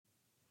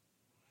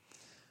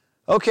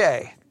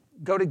Okay,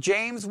 go to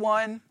James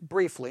 1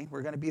 briefly.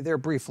 We're going to be there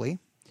briefly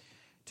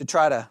to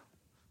try to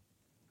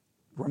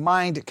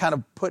kind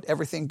of put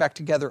everything back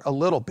together a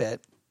little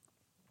bit.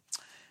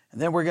 And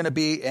then we're going to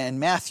be in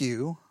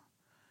Matthew,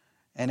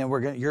 and then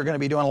you're going to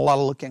be doing a lot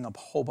of looking up a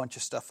whole bunch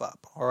of stuff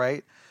up, all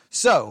right?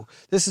 So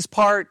this is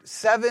part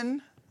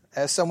 7,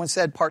 as someone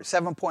said, part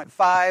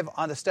 7.5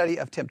 on the study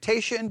of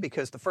temptation,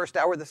 because the first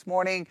hour this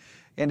morning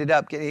ended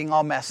up getting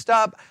all messed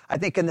up. I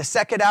think in the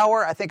second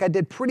hour, I think I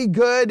did pretty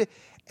good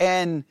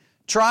in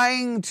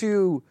trying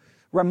to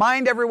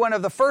remind everyone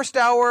of the first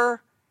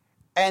hour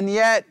and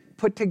yet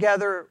put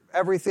together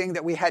everything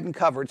that we hadn't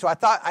covered. So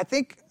I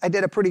think I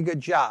did a pretty good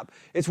job.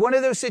 It's one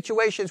of those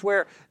situations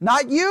where,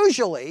 not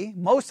usually,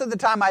 most of the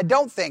time I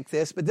don't think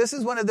this, but this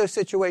is one of those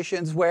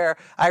situations where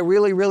I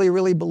really, really,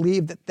 really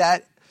believe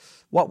that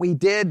what we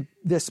did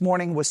this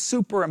morning was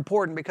super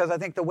important, because I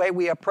think the way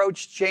we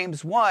approached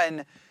James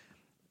 1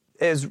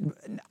 is,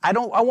 I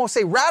won't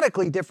say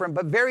radically different,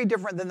 but very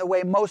different than the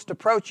way most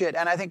approach it.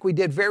 And I think we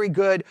did very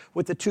good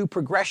with the 2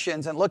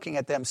 progressions and looking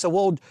at them. So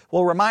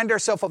we'll remind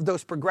ourselves of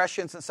those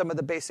progressions and some of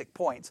the basic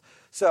points.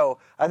 So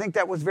I think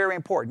that was very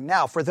important.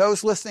 Now, for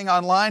those listening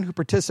online who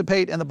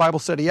participate in the Bible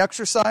study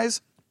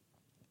exercise,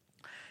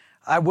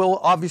 I will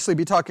obviously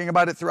be talking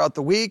about it throughout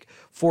the week.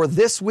 For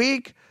this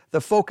week, the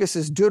focus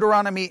is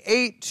Deuteronomy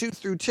 8, 2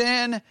 through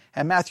 10,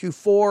 and Matthew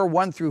 4,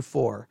 1 through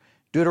 4.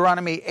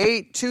 Deuteronomy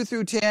 8, 2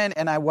 through 10,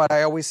 and what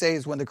I always say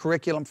is when the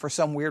curriculum for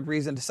some weird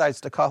reason decides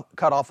to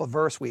cut off a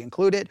verse, we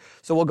include it.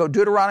 So we'll go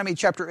Deuteronomy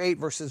chapter 8,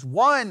 verses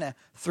 1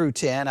 through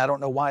 10. I don't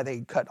know why they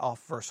cut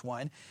off verse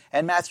 1.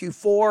 And Matthew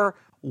 4,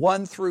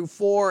 1 through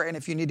 4, and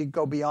if you need to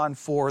go beyond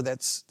 4,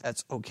 that's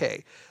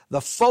okay.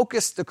 The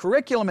focus the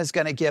curriculum is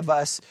going to give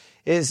us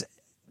is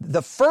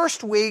the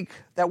first week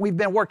that we've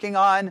been working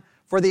on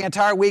for the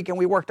entire week, and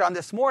we worked on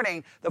this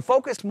morning. The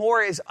focus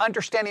more is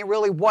understanding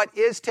really what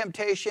is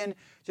temptation,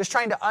 just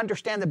trying to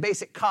understand the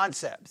basic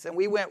concepts. And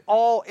we went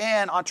all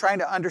in on trying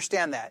to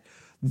understand that.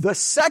 The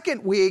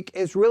second week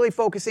is really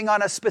focusing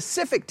on a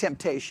specific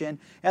temptation,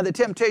 and the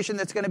temptation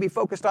that's going to be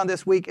focused on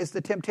this week is the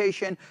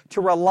temptation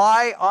to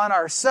rely on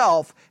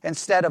ourselves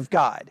instead of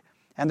God.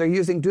 And they're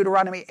using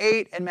Deuteronomy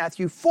 8 and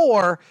Matthew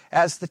 4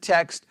 as the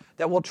text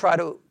that will try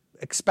to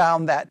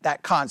expound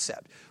that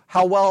concept.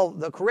 How well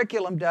the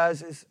curriculum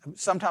does is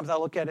sometimes I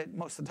look at it,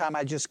 most of the time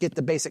I just get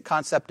the basic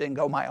concept and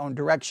go my own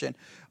direction,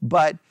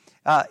 but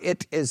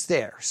it is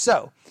there.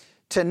 So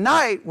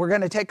tonight we're going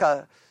to take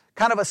a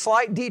kind of a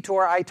slight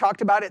detour. I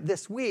talked about it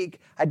this week.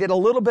 I did a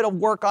little bit of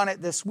work on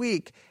it this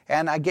week,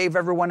 and I gave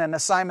everyone an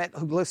assignment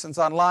who listens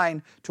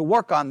online to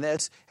work on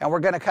this, and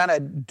we're going to kind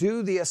of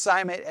do the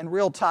assignment in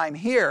real time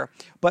here.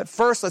 But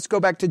first, let's go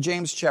back to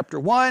James chapter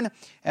 1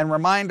 and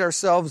remind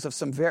ourselves of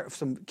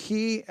some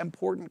key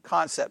important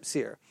concepts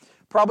here.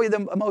 Probably the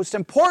most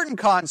important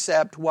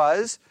concept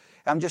was,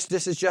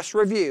 this is just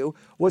review,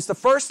 was the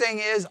first thing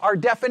is our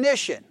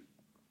definition,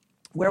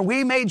 where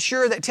we made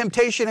sure that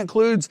temptation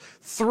includes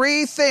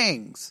 3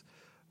 things,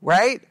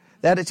 right?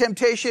 That a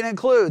temptation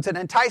includes an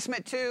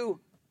enticement to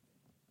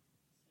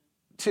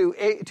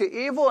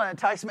evil, an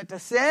enticement to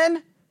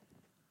sin,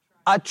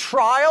 a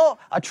trial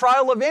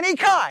of any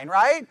kind,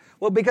 right?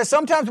 Well, because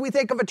sometimes we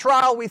think of a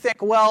trial, we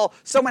think, well,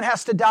 someone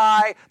has to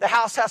die, the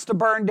house has to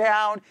burn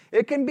down.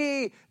 It can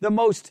be the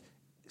most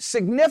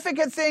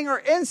significant thing or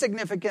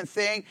insignificant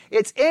thing.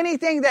 It's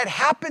anything that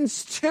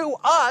happens to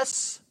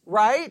us,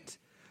 right?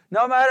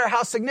 No matter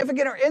how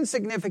significant or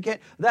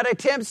insignificant, that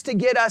attempts to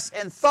get us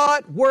in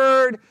thought,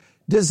 word,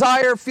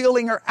 desire,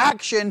 feeling, or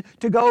action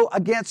to go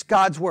against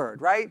God's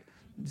word, right?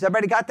 Has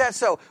everybody got that?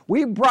 So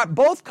we brought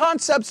both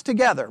concepts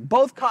together,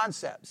 both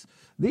concepts,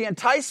 the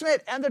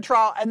enticement and the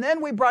trial, and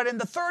then we brought in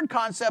the third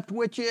concept,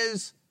 which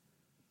is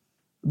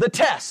the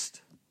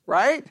test,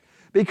 right?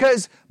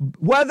 Because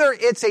whether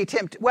it's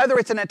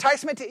an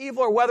enticement to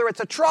evil or whether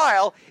it's a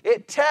trial,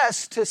 it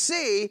tests to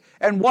see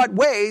in what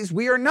ways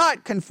we are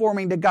not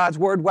conforming to God's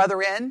word,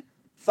 whether in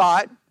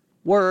thought,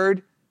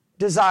 word,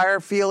 desire,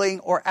 feeling,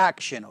 or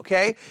action,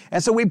 okay?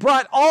 And so we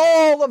brought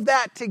all of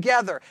that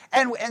together.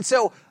 And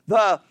so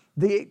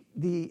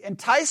the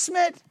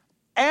enticement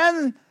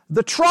and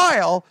the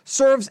trial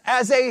serves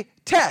as a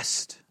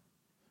test.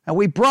 And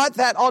we brought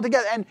that all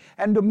together.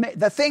 And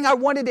the thing I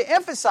wanted to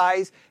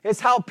emphasize is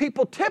how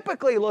people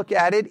typically look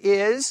at it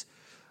is,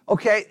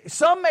 okay,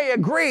 some may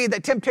agree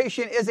that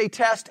temptation is a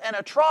test and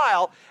a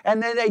trial,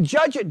 and then they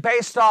judge it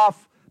based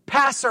off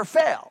pass or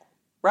fail,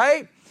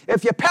 right?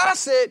 If you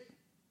pass it,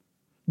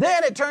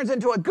 then it turns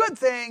into a good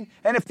thing,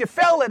 and if you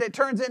fail it, it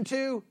turns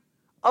into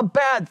a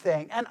bad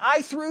thing. And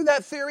I threw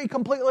that theory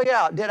completely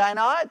out, did I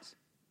not?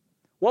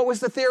 What was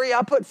the theory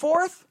I put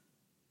forth?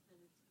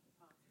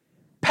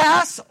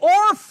 Pass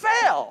or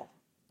fail.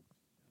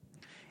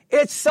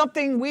 It's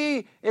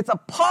it's a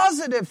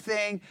positive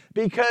thing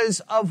because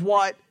of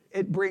what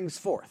it brings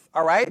forth,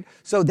 all right?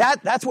 So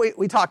that's what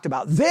we talked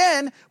about.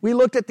 Then we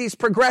looked at these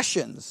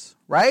progressions,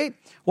 right?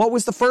 What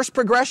was the first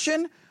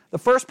progression? The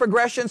first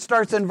progression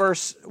starts in in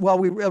verse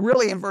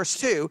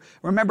 2.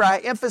 Remember, I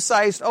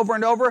emphasized over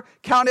and over,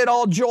 count it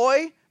all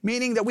joy,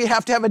 meaning that we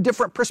have to have a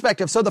different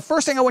perspective. So the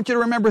first thing I want you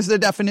to remember is the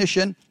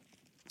definition.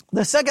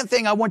 The second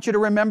thing I want you to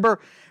remember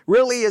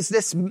really is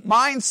this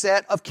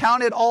mindset of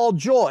count it all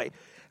joy.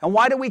 And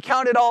why do we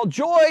count it all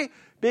joy?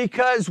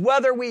 Because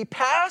whether we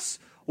pass,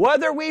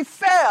 whether we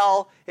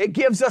fail, it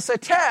gives us a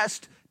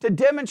test to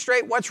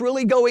demonstrate what's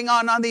really going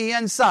on the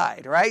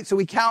inside, right? So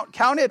we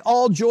count it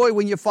all joy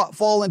when you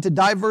fall into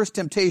diverse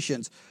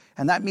temptations.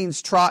 And that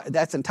means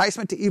that's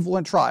enticement to evil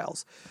and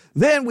trials.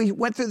 Then we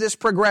went through this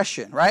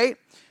progression, right?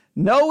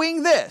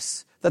 Knowing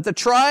this, that the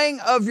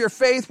trying of your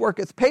faith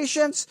worketh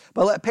patience,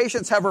 but let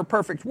patience have her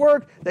perfect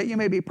work, that you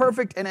may be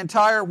perfect and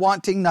entire,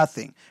 wanting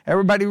nothing.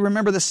 Everybody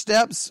remember the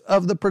steps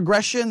of the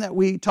progression that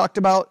we talked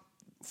about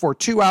for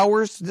 2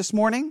 hours this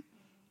morning?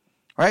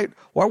 Right?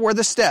 What were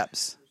the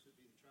steps?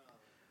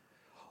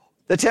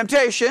 The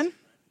temptation,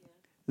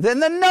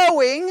 then the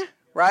knowing,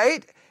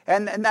 right?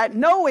 And that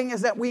knowing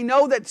is that we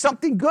know that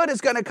something good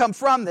is going to come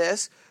from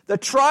this. The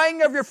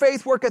trying of your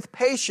faith worketh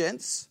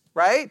patience,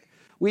 right?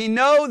 We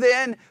know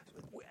then,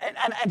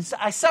 and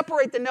I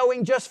separate the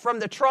knowing just from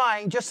the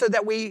trying, just so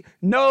that we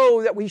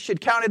know that we should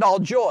count it all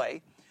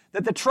joy.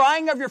 That the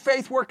trying of your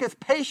faith worketh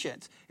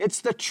patience.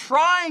 It's the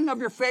trying of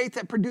your faith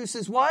that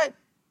produces what?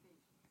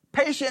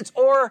 Patience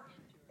or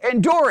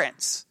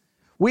endurance.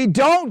 We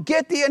don't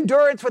get the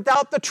endurance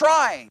without the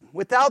trying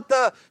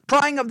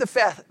of the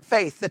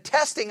faith, the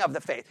testing of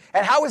the faith.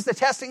 And how is the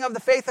testing of the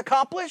faith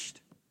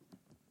accomplished?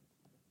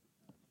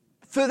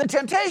 Through the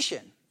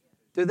temptation.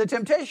 Through the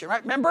temptation,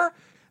 right? Remember,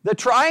 the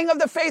trying of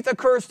the faith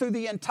occurs through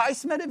the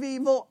enticement of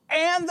evil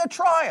and the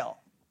trial.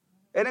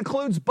 It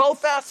includes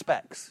both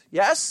aspects.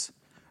 Yes?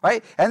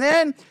 Right? And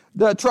then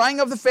the trying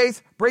of the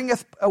faith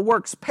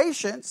works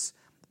patience.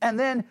 And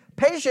then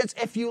patience,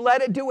 if you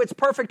let it do its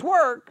perfect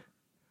work,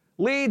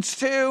 leads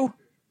to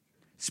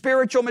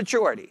spiritual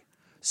maturity.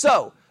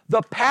 So,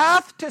 the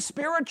path to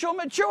spiritual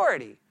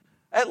maturity,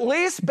 at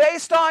least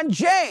based on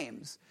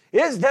James,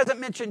 doesn't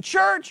mention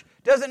church,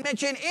 doesn't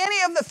mention any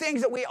of the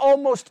things that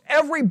almost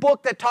every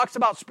book that talks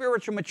about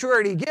spiritual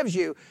maturity gives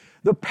you.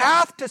 The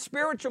path to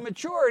spiritual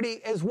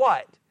maturity is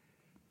what?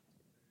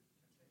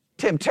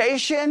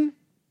 Temptation,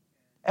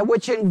 and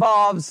which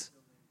involves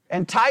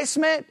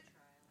enticement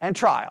and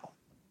trial.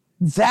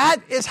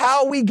 That is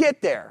how we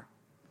get there.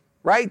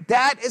 Right?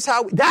 That's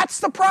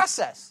the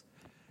process.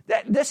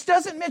 This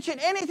doesn't mention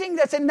anything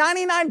that's in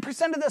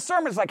 99% of the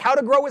sermons, like how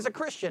to grow as a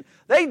Christian.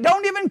 They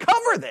don't even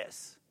cover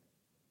this.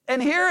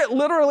 And here it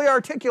literally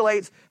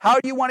articulates how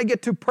do you want to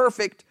get to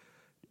perfect,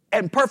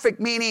 and perfect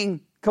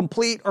meaning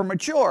complete or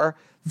mature.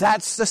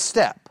 That's the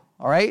step.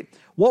 All right?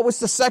 What was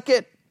the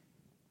second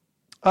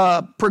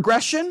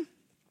progression?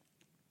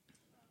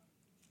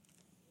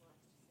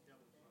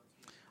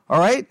 All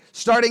right?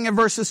 Starting in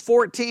verses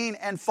 14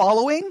 and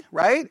following,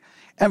 right?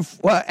 And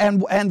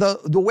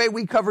the way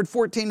we covered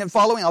 14 and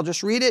following, I'll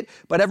just read it.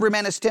 But every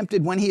man is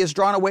tempted when he is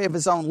drawn away of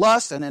his own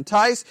lust and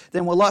enticed.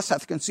 Then when lust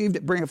hath conceived,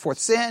 it bringeth forth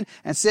sin.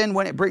 And sin,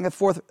 when it bringeth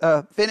forth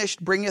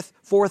finished, bringeth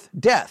forth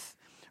death.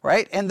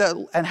 Right? And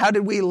how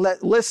did we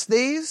list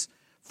these?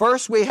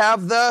 First, we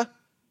have the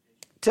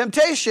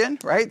temptation.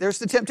 Right? There's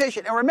the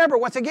temptation. And remember,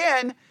 once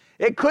again,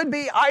 it could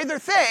be either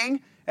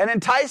thing, an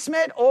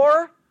enticement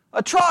or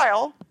a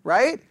trial.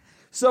 Right?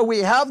 So we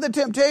have the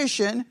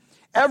temptation.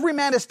 Every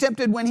man is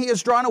tempted when he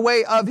is drawn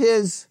away of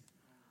his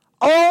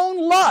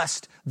own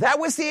lust. That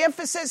was the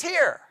emphasis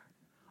here.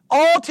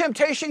 All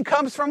temptation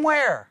comes from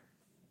where?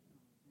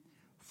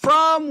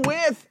 From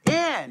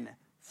within.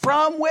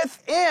 From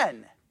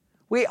within.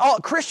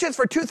 Christians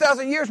for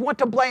 2,000 years want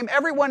to blame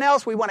everyone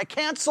else. We want to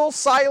cancel,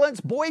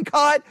 silence,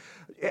 boycott.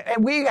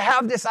 And we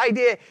have this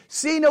idea,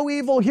 see no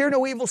evil, hear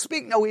no evil,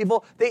 speak no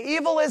evil. The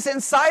evil is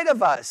inside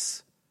of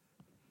us.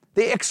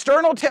 The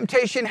external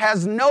temptation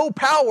has no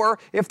power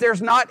if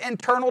there's not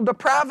internal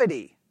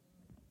depravity.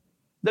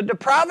 The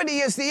depravity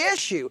is the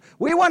issue.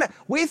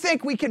 We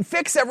think we can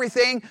fix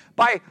everything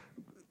by,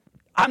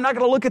 I'm not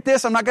going to look at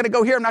this, I'm not going to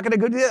go here, I'm not going to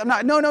go do this,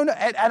 no,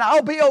 and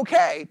I'll be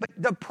okay. But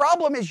the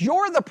problem is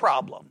you're the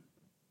problem.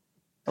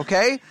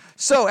 Okay?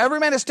 So every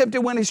man is tempted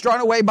when he's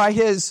drawn away by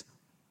his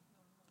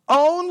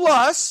own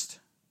lust,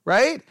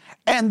 right?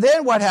 And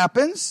then what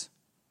happens?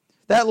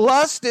 That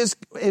lust is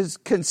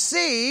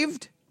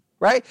conceived.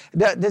 Right?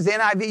 Does the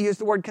NIV use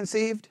the word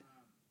conceived?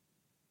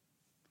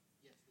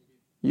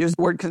 Use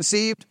the word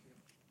conceived?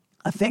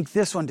 I think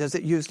this one, does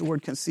it use the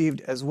word conceived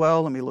as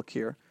well? Let me look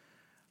here.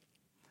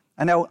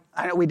 I know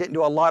we didn't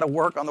do a lot of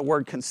work on the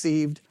word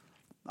conceived.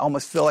 I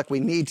almost feel like we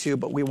need to,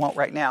 but we won't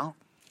right now.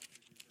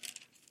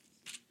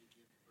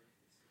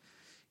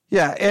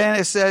 Yeah, and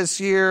it says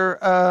here,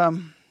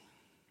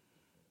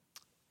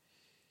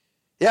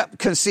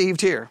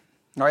 conceived here.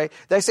 All right?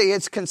 They say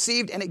it's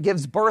conceived and it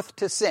gives birth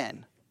to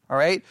sin. All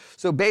right?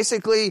 So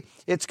basically,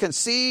 it's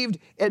conceived,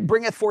 it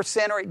bringeth forth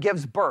sin, or it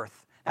gives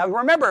birth. Now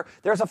remember,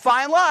 there's a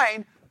fine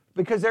line,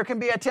 because there can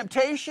be a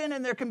temptation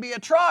and there can be a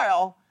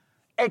trial.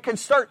 It can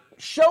start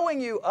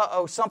showing you,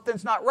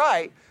 something's not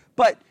right.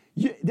 But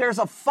there's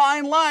a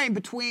fine line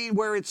between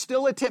where it's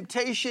still a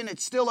temptation,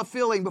 it's still a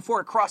feeling, before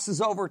it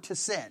crosses over to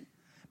sin.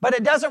 But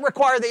it doesn't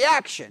require the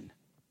action.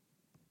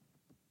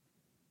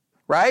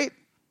 right?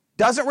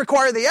 Doesn't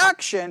require the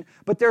action,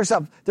 but there's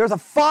a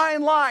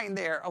fine line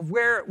there of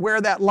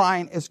where that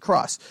line is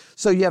crossed.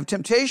 So you have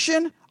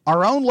temptation,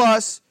 our own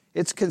lust,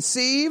 it's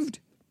conceived,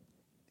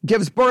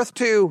 gives birth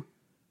to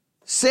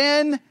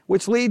sin,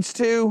 which leads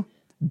to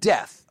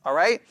death, all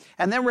right?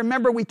 And then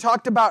remember we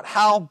talked about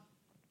how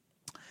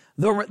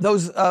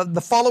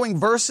the following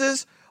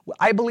verses,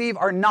 I believe,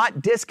 are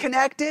not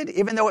disconnected,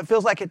 even though it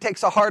feels like it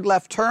takes a hard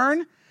left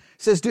turn. It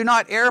says, do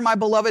not err, my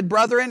beloved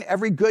brethren.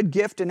 Every good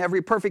gift and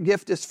every perfect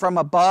gift is from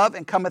above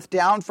and cometh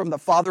down from the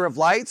Father of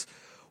lights,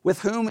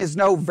 with whom is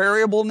no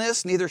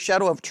variableness, neither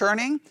shadow of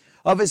turning.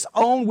 Of his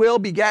own will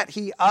begat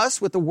he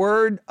us with the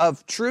word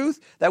of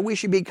truth, that we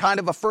should be kind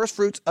of a first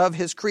fruits of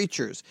his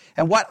creatures.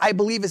 And what I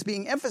believe is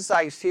being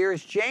emphasized here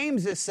is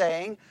James is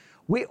saying,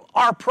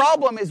 our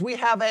problem is we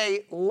have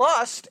a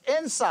lust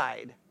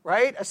inside,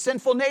 right? A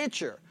sinful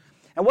nature.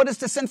 And what does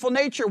the sinful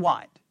nature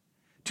want?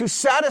 To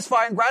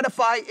satisfy and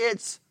gratify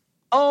its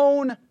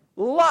own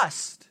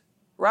lust,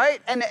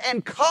 right? And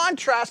in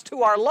contrast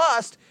to our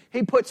lust,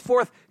 he puts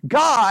forth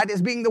God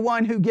as being the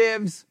one who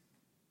gives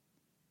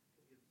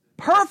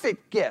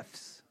perfect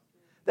gifts.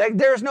 That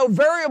there's no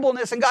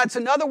variableness in God. So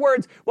in other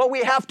words, what we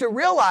have to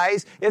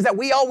realize is that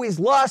we always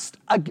lust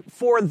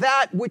for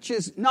that which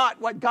is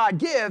not what God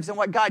gives, and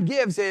what God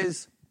gives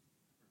is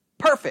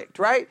perfect,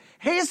 right?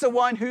 He's the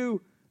one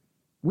who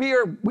we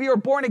are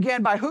born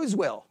again by whose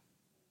will?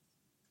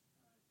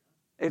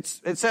 It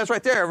says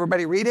right there,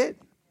 everybody read it.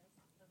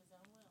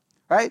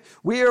 Right?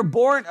 We are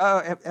born,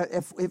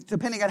 if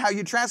depending on how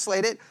you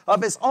translate it,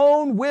 of his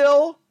own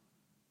will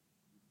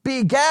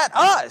begat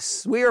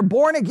us. We are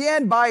born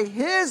again by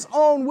his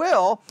own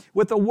will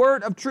with the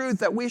word of truth,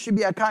 that we should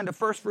be a kind of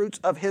first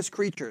fruits of his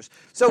creatures.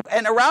 So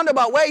in a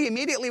roundabout way,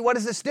 immediately what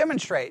does this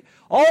demonstrate?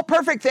 All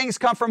perfect things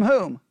come from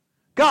whom?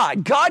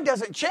 God. God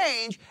doesn't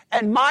change,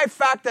 and my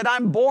fact that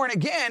I'm born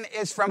again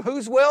is from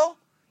whose will?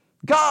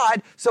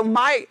 God. So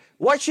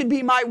what should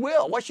be my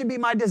will? What should be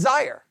my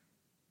desire?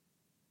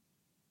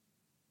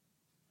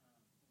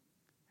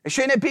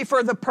 Shouldn't it be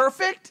for the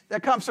perfect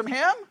that comes from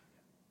him?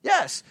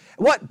 Yes.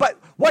 But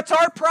what's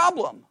our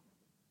problem?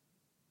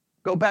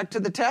 Go back to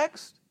the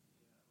text.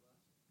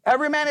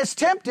 Every man is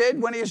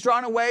tempted when he is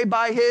drawn away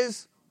by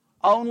his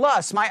own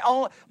lust. My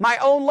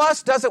own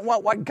lust doesn't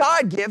want what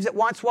God gives, it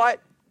wants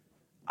what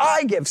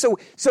I give. So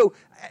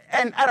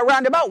and at a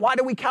roundabout, why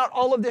do we count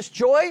all of this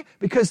joy?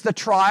 Because the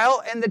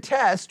trial and the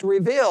test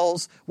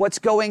reveals what's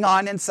going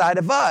on inside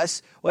of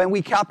us when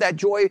we count that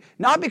joy,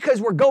 not because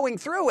we're going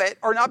through it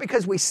or not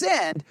because we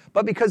sinned,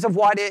 but because of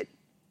what it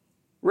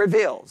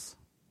reveals.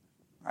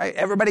 Right?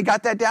 Everybody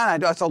got that down? I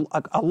know it's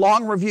a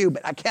long review,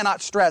 but I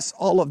cannot stress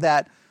all of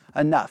that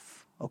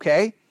enough.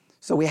 Okay?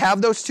 So we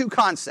have those two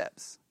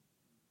concepts.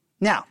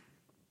 Now,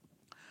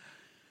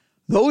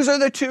 those are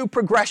the two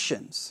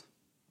progressions.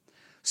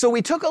 So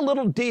we took a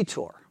little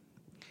detour,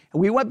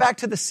 and we went back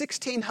to the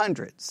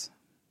 1600s.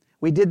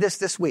 We did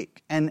this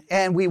week, and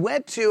we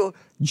went to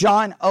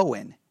John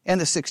Owen in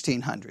the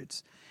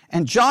 1600s.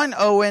 And John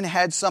Owen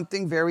had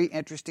something very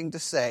interesting to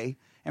say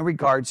in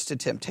regards to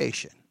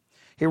temptation.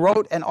 He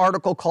wrote an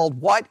article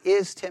called, What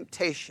is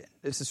Temptation?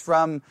 This is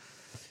from,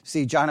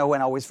 John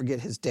Owen, I always forget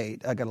his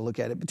date. I got to look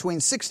at it. Between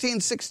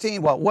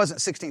 1616, well, it wasn't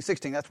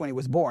 1616, that's when he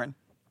was born.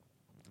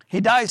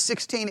 He died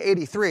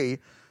 1683.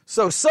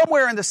 So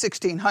somewhere in the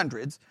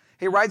 1600s,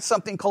 he writes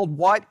something called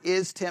What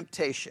is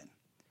Temptation?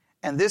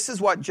 And this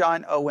is what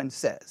John Owen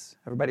says.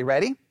 Everybody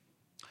ready?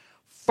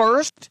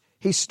 First,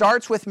 he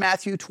starts with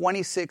Matthew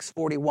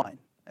 26:41.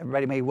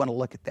 Everybody may want to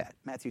look at that.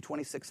 Matthew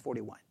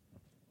 26:41.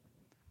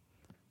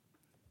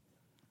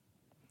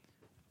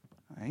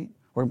 All right?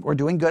 We're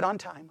doing good on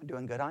time. We're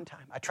doing good on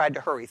time. I tried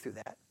to hurry through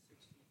that.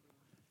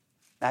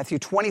 Matthew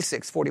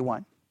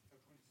 26:41.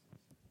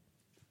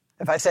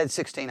 If I said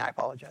 16, I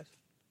apologize.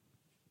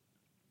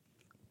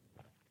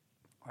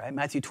 All right,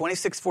 Matthew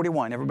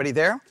 26:41. Everybody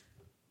there? All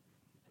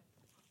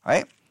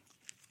right.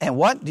 And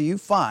what do you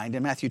find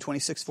in Matthew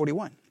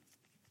 26:41?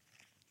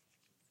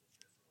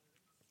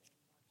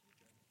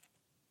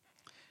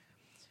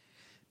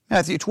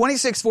 Matthew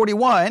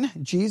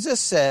 26:41, Jesus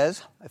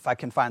says, if I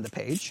can find the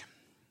page,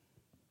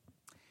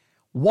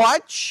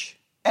 watch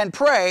and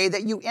pray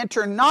that you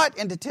enter not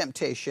into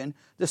temptation.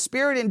 The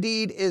spirit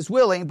indeed is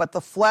willing, but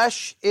the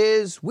flesh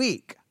is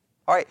weak.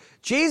 All right,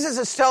 Jesus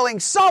is telling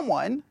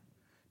someone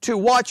to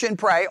watch and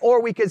pray,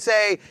 or we could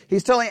say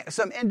he's telling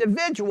some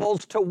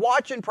individuals to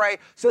watch and pray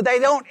so they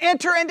don't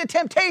enter into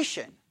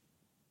temptation.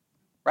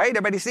 Right?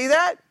 Everybody see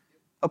that?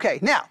 Okay,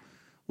 now,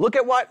 look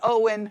at what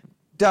Owen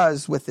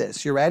does with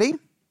this. You ready?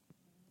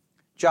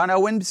 John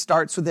Owen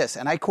starts with this,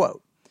 and I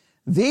quote,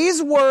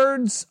 these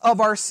words of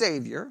our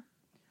Savior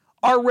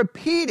are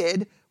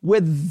repeated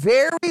with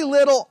very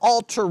little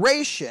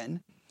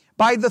alteration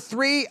by the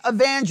three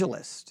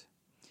evangelists.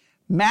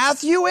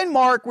 Matthew and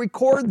Mark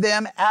record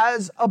them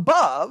as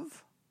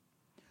above.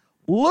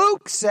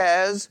 Luke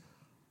says,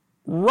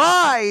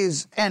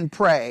 rise and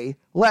pray,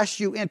 lest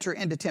you enter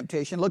into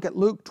temptation. Look at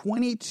Luke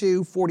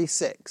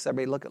 22:46.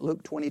 Everybody look at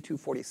Luke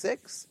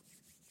 22:46.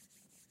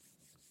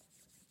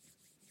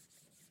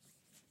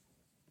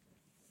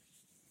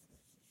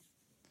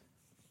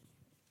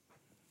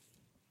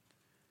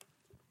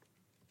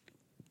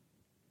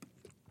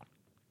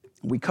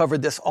 We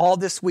covered this all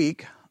this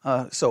week,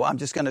 so I'm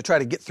just going to try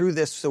to get through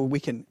this so we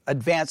can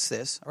advance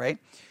this, all right?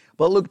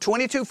 But Luke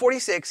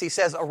 22:46, he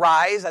says,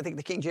 arise. I think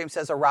the King James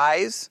says,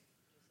 arise.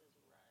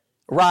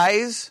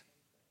 Rise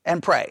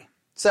and pray.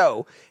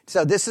 So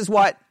this is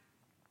what,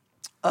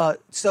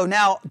 so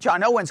now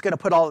John Owen's going to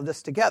put all of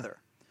this together.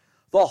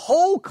 The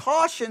whole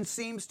caution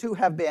seems to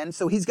have been,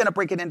 so he's going to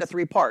break it into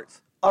 3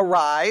 parts.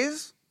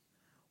 Arise,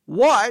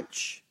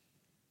 watch,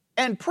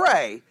 and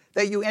pray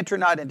that you enter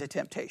not into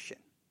temptation.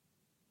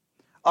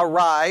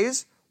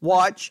 Arise,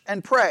 watch,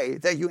 and pray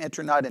that you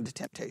enter not into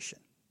temptation.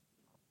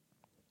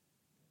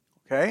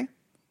 Okay?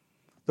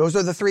 Those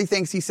are the 3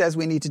 things he says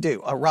we need to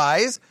do.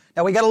 Arise.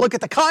 Now we got to look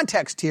at the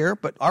context here,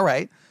 but all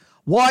right.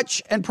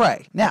 Watch and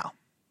pray. Now,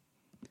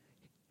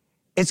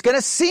 it's going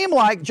to seem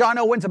like John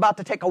Owen's about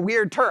to take a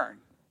weird turn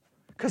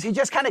because he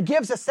just kind of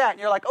gives us that, and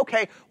you're like,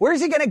 okay, where's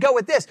he going to go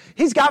with this?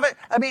 He's got it.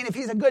 I mean, if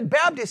he's a good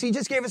Baptist, he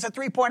just gave us a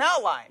 3-point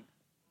outline,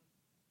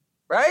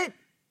 right?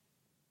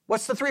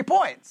 What's the 3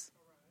 points?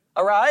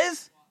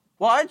 Arise,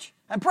 watch,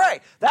 and pray.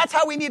 That's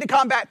how we need to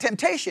combat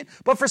temptation.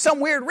 But for some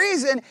weird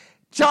reason,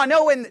 John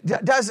Owen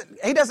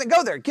doesn't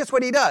go there. Guess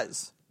what he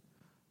does?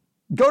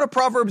 Go to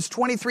Proverbs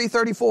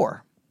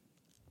 23:34.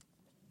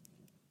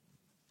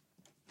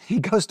 He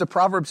goes to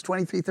Proverbs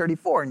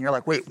 23:34, and you're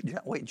like, wait,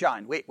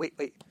 John, wait.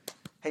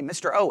 Hey,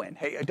 Mr. Owen.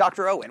 Hey,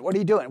 Dr. Owen, what are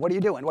you doing? What are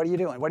you doing? What are you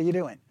doing? What are you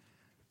doing?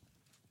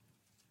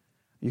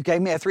 You gave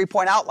me a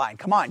 3-point outline.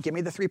 Come on, give me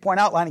the 3-point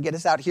outline and get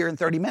us out here in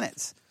 30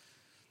 minutes.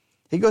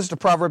 He goes to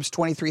Proverbs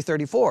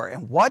 23:34.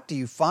 And what do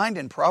you find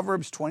in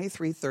Proverbs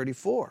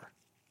 23:34?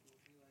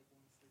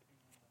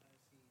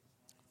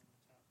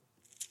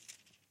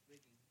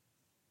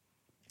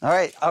 All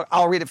right,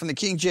 I'll read it from the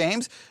King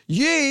James.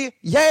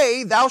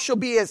 Yea, thou shalt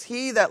be as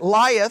he that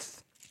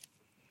lieth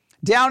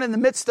down in the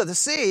midst of the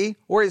sea,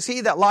 or as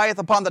he that lieth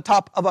upon the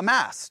top of a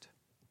mast.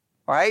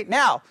 All right,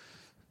 now,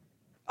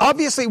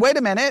 obviously, wait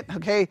a minute,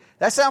 okay,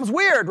 that sounds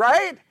weird,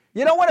 right?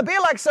 You don't want to be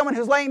like someone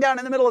who's laying down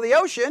in the middle of the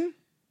ocean.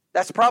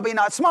 That's probably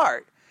not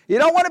smart. You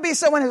don't want to be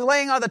someone who's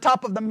laying on the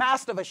top of the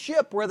mast of a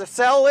ship where the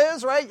sail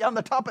is, right? On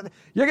the top of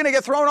you're going to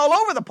get thrown all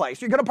over the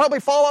place. You're going to probably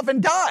fall off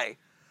and die.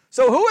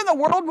 So who in the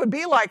world would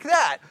be like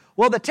that?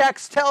 Well, the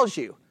text tells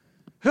you.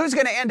 Who's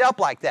going to end up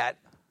like that?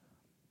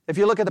 If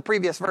you look at the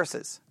previous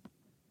verses.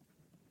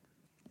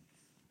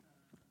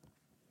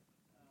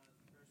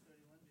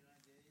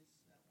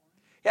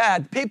 Yeah,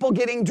 people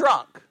getting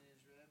drunk.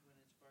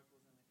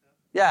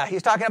 Yeah,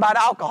 he's talking about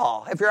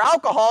alcohol. If you're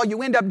alcohol,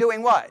 you end up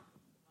doing what?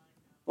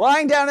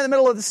 Lying down in the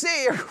middle of the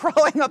sea or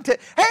crawling up to,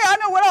 hey, I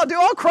know what I'll do.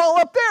 I'll crawl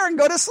up there and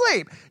go to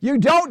sleep. You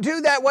don't do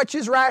that which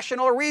is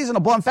rational or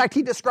reasonable. In fact,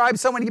 he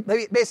describes someone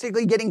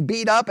basically getting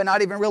beat up and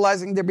not even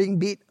realizing they're being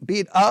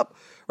beat up,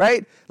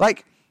 right?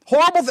 Like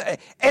horrible thing.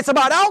 It's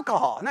about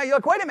alcohol. Now you're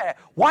like, wait a minute.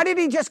 Why did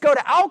he just go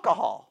to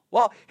alcohol?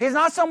 Well, he's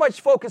not so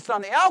much focused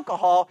on the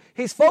alcohol.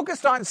 He's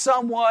focused on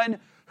someone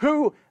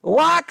who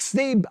lacks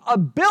the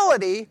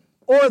ability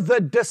or the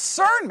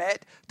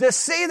discernment to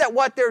see that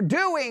what they're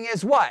doing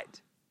is what?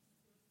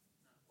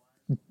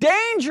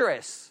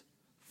 Dangerous,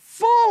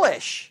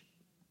 foolish.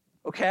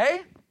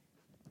 Okay?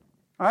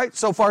 All right,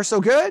 so far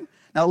so good.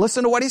 Now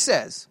listen to what he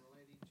says.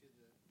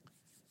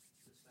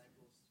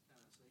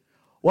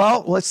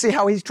 Well, let's see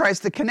how he tries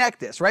to connect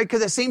this, right?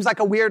 Because it seems like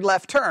a weird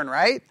left turn,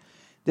 right?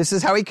 This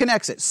is how he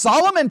connects it.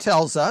 Solomon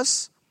tells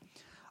us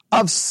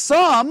of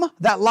some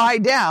that lie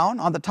down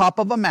on the top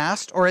of a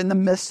mast or in the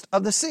midst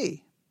of the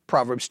sea.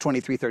 Proverbs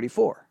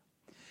 23:34.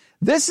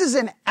 This is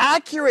an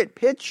accurate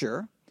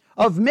picture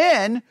of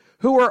men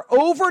who are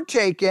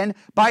overtaken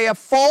by a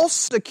false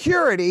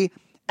security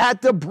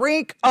at the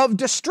brink of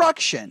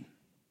destruction.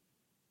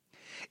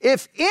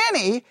 If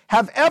any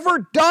have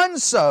ever done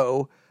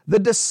so, the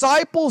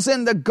disciples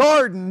in the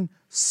garden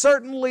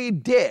certainly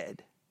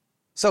did.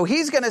 So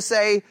he's going to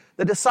say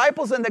the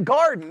disciples in the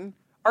garden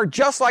are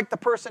just like the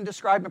person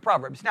described in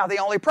Proverbs. Now, the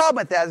only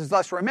problem with that is,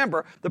 let's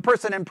remember, the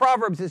person in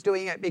Proverbs is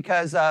doing it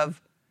because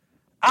of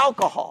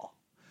alcohol.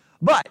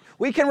 But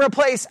we can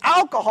replace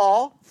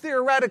alcohol,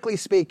 theoretically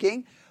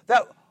speaking,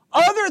 that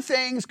other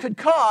things could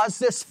cause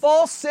this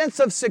false sense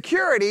of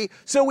security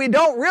so we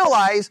don't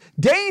realize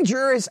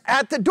danger is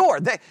at the door.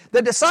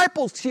 The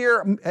disciples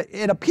here,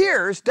 it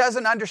appears,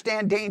 doesn't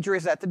understand danger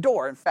is at the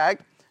door. In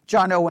fact,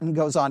 John Owen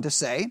goes on to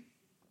say,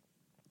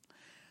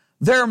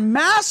 their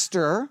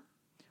master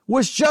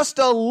was just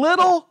a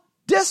little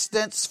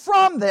distance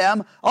from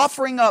them,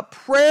 offering up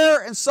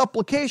prayer and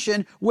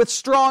supplication with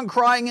strong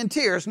crying and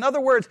tears. In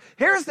other words,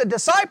 here's the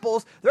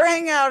disciples. They're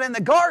hanging out in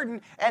the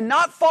garden, and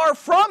not far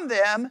from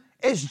them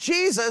is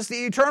Jesus,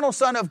 the eternal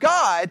Son of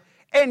God,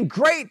 in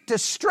great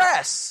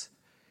distress.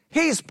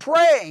 He's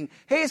praying.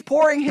 He's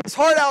pouring his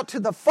heart out to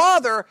the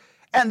Father,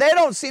 and they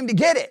don't seem to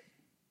get it.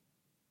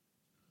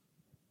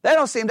 They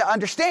don't seem to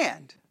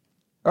understand.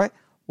 All right,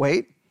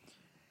 wait.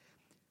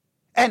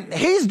 And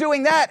he's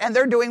doing that, and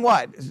they're doing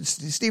what?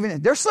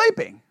 Stephen, they're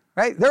sleeping,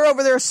 right? They're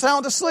over there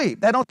sound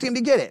asleep. They don't seem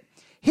to get it.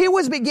 He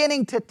was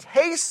beginning to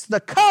taste the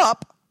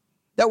cup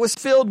that was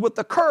filled with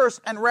the curse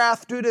and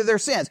wrath due to their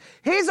sins.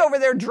 He's over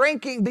there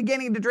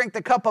beginning to drink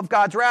the cup of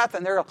God's wrath,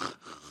 and they're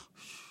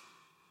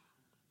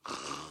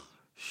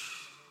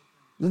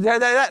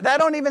they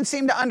don't even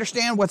seem to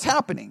understand what's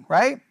happening,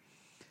 right?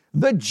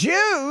 The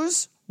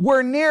Jews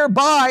were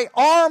nearby,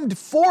 armed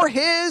for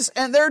his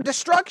and their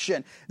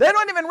destruction. They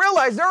don't even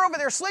realize they're over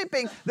there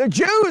sleeping. The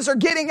Jews are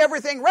getting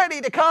everything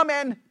ready to come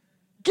and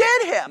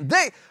get him.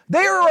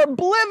 They are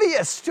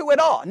oblivious to it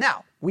all.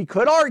 Now, we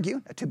could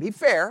argue, to be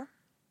fair,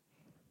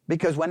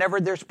 because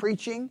whenever there's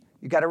preaching,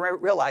 you got to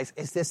realize,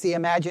 is this the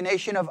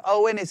imagination of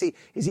Owen? Is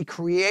he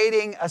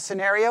creating a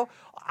scenario?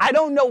 I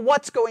don't know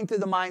what's going through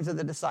the minds of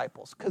the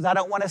disciples, because I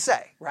don't want to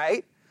say,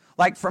 right?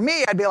 Like for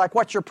me, I'd be like,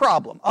 what's your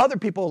problem? Other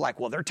people are like,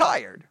 well, they're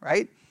tired,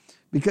 right?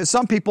 Because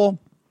some people,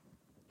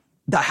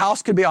 the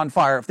house could be on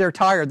fire. If they're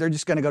tired, they're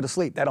just going to go to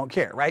sleep. They don't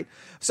care, right?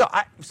 So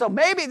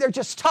maybe they're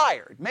just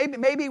tired.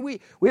 Maybe we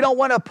don't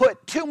want to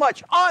put too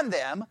much on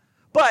them,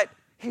 but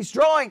he's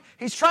trying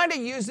to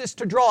use this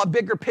to draw a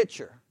bigger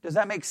picture. Does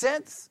that make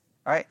sense?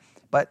 All right.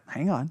 But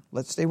hang on.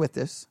 Let's stay with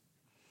this.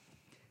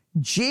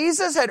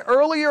 Jesus had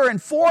earlier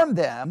informed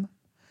them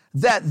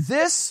that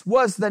this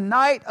was the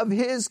night of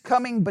his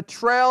coming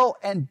betrayal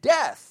and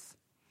death.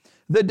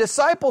 The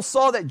disciples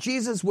saw that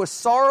Jesus was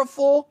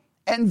sorrowful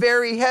and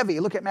very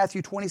heavy. Look at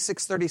Matthew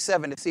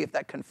 26:37 to see if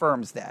that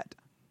confirms that.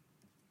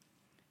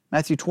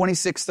 Matthew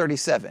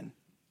 26:37.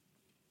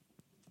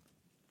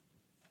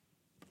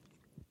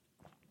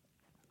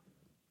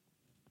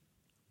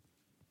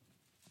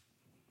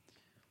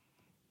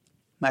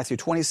 Matthew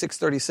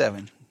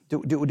 26:37.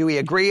 Do we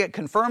agree it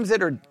confirms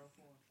it, or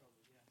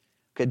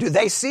okay? Do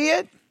they see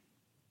it?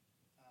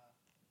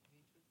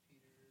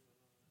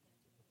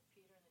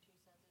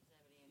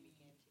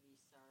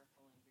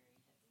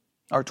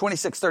 Or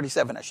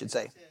 26:37, I should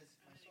say.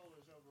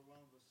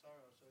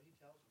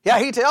 Yeah,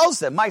 he tells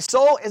them, my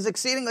soul is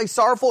exceedingly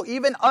sorrowful,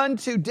 even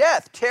unto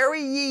death.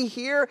 Tarry ye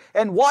here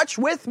and watch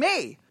with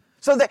me.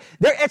 So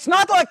it's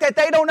not like that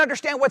they don't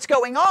understand what's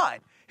going on.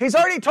 He's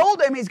already told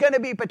them he's going to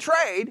be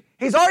betrayed.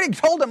 He's already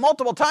told them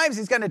multiple times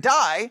he's going to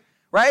die,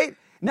 right?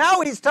 Now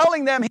he's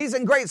telling them he's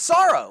in great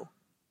sorrow.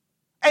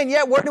 And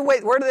yet, where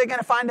are they going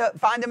to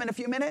find him in a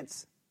few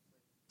minutes?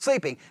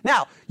 Sleeping.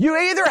 Now, you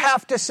either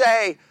have to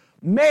say,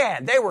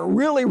 man, they were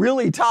really,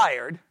 really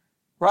tired,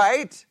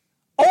 right?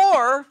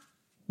 Or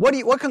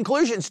what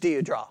conclusions do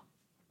you draw?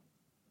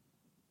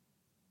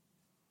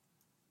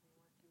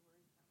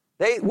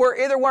 They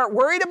weren't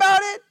worried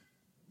about it.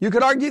 You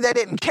could argue they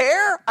didn't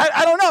care.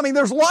 I don't know. I mean,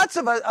 there's lots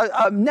of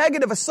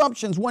negative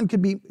assumptions one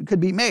could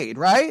be made,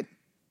 right?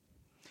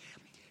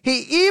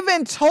 He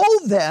even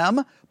told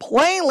them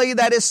plainly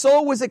that his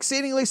soul was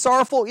exceedingly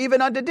sorrowful even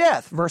unto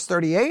death. Verse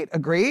 38,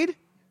 agreed.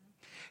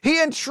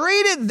 He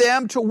entreated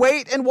them to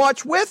wait and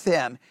watch with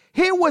him.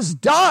 He was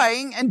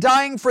dying and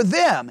dying for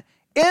them.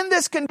 In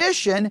this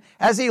condition,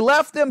 as he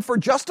left them for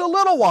just a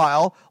little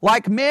while,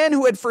 like men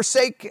who had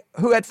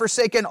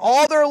forsaken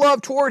all their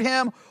love toward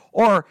him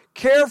or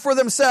care for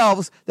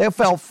themselves, they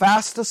fell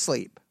fast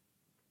asleep.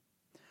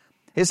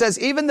 It says,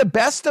 even the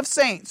best of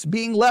saints,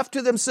 being left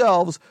to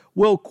themselves,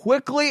 will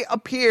quickly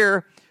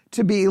appear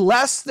to be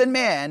less than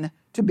men,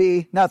 to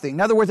be nothing.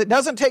 In other words, it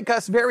doesn't take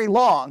us very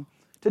long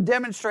to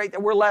demonstrate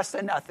that we're less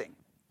than nothing.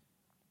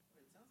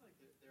 It sounds like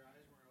their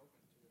eyes weren't open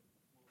to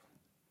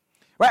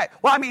it. Right.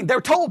 Well, I mean,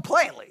 they're told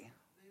plainly.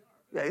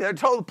 They're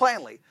told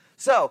plainly.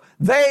 So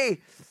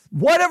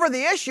whatever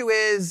the issue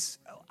is,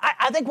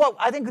 I think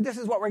this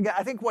is what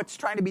I think what's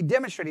trying to be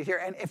demonstrated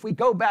here. And if we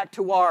go back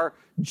to our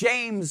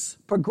James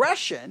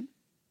progression,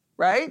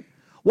 right?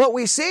 What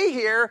we see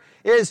here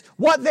is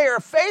what they are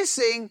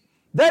facing.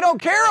 They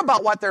don't care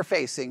about what they're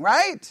facing,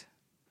 right?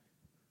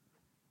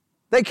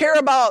 They care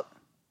about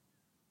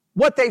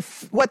what they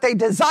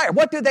desire.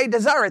 What do they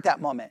desire at that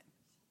moment?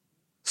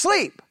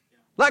 Sleep.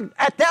 Like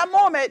at that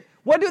moment,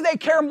 what do they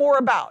care more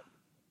about?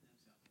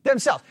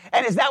 Themselves.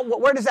 And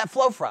where does that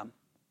flow from?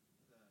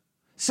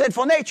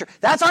 Sinful nature.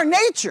 That's our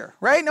nature,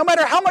 right? No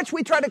matter how much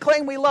we try to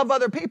claim we love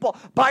other people,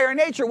 by our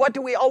nature, what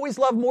do we always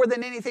love more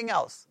than anything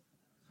else?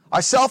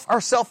 Ourself,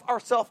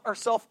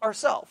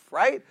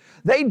 right?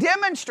 They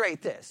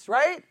demonstrate this,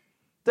 right?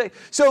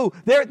 So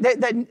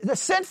the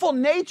sinful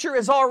nature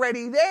is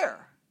already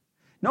there.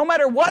 No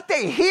matter what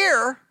they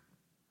hear,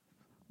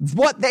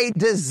 what they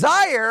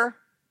desire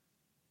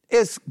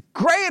is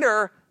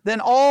greater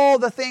than all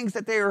the things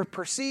that they are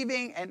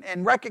perceiving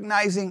and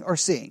recognizing or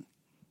seeing.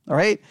 All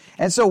right?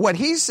 And so what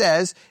he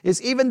says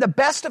is even the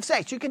best of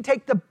saints. You can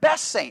take the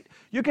best saint.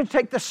 You can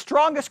take the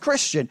strongest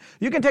Christian.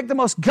 You can take the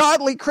most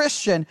godly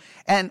Christian.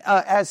 And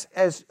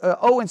as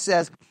Owen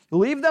says,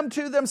 leave them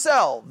to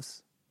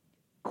themselves.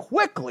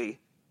 Quickly,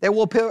 they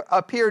will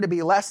appear to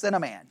be less than a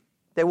man.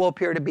 They will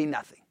appear to be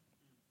nothing.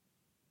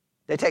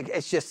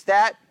 It's just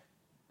that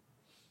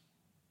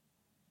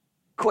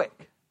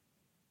quick.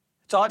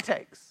 That's all it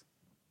takes.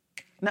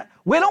 Now,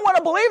 we don't want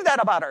to believe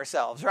that about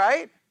ourselves,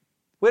 right?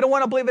 We don't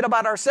want to believe it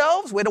about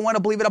ourselves. We don't want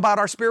to believe it about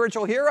our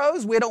spiritual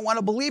heroes. We don't want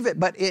to believe it,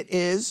 but it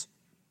is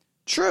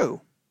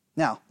true.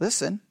 Now,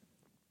 listen.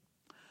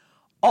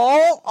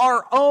 all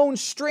our own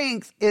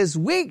strength is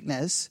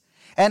weakness,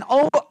 and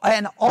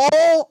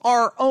all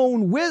our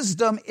own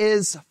wisdom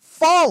is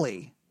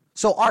folly.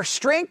 So our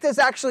strength is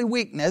actually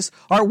weakness.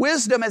 Our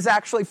wisdom is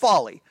actually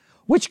folly,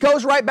 which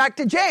goes right back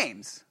to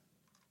James,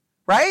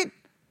 right?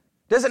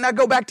 Does it not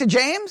go back to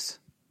James?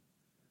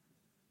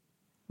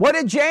 What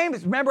did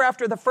James, remember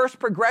after the first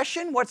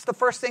progression, what's the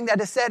first thing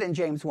that is said in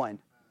James 1?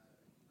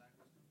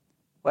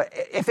 Well,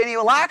 if any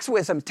lacks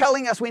wisdom,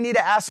 telling us we need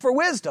to ask for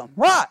wisdom.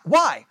 Right.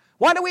 Why?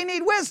 Why do we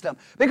need wisdom?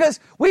 Because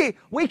we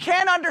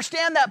can't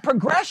understand that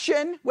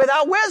progression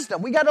without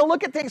wisdom. We got to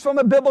look at things from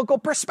a biblical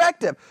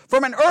perspective.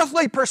 From an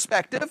earthly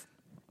perspective,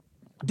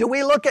 do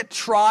we look at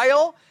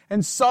trial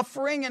and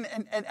suffering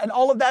and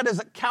all of that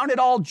as counted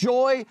all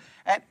joy?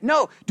 And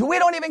no, we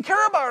don't even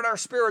care about our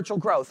spiritual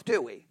growth,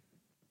 do we?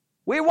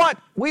 We want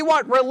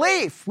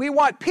relief. We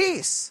want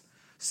peace.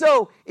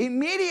 So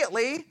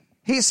immediately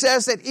he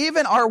says that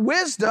even our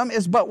wisdom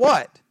is but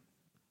what?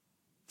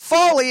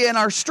 Folly, and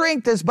our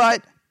strength is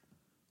but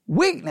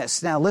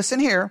weakness. Now listen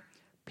here.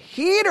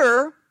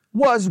 Peter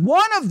was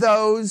one of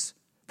those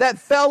that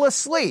fell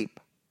asleep,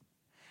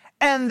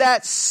 and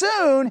that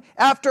soon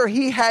after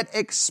he had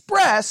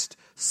expressed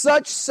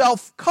such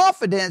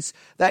self-confidence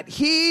that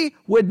he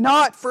would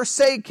not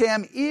forsake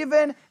him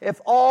even if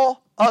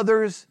all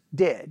others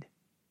did.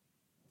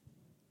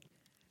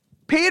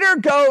 Peter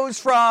goes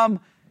from,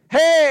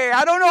 hey,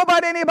 I don't know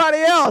about anybody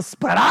else,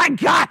 but I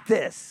got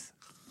this,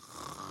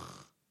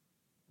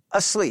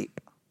 asleep.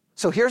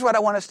 So here's what I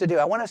want us to do.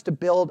 I want us to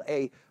build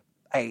a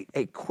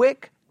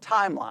quick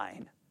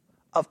timeline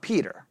of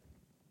Peter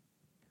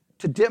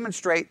to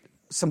demonstrate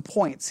some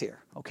points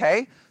here,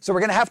 okay? So we're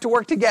going to have to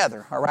work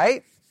together, all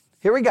right?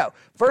 Here we go.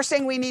 First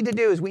thing we need to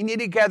do is we need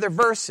to gather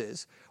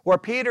verses where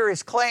Peter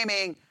is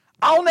claiming,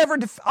 I'll never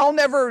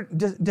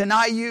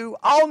deny you.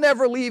 I'll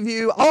never leave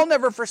you. I'll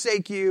never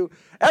forsake you.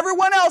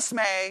 Everyone else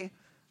may.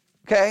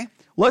 Okay?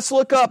 Let's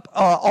look up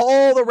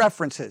all the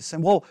references,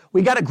 and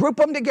we got to group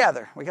them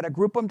together.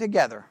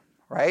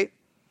 Right?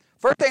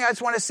 First thing I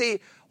just want to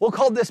see, we'll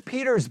call this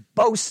Peter's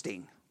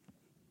boasting.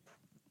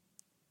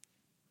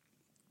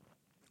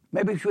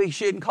 Maybe we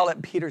shouldn't call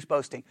it Peter's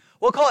boasting.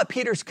 We'll call it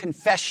Peter's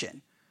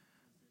confession.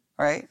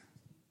 All right?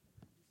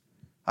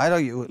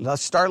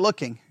 Let's start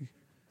looking.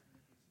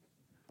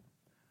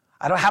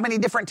 I don't know how many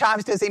different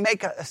times does he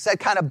make a said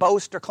kind of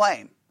boast or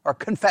claim or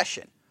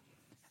confession.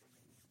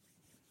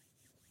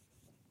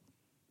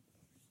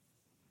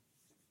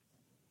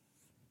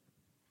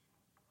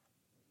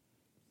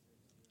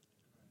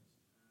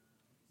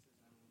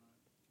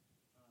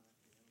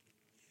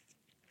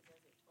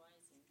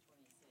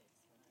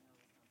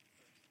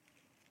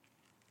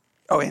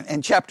 Oh,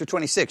 in chapter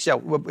 26, yeah,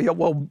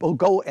 we'll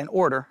go in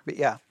order, but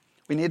yeah,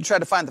 we need to try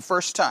to find the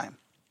first time.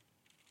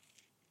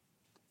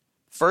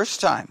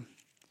 First time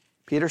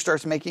Peter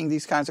starts making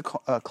these kinds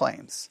of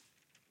claims.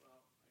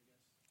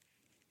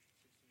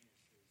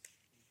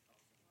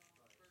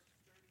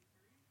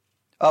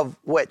 Of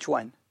which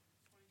one?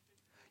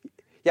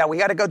 Yeah, we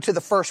got to go to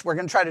the first. We're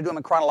going to try to do them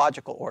in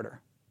chronological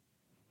order.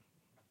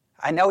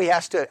 I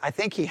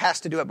think he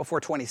has to do it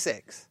before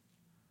 26.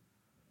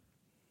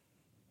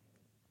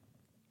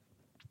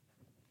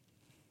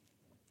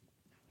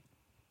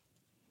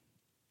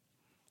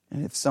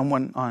 And if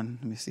someone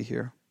let me see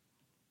here.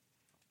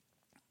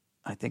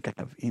 I think I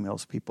have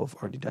emails. People have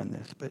already done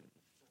this, but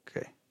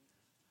okay.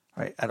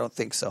 All right, I don't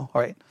think so.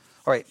 All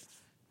right.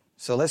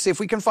 So let's see if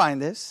we can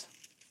find this.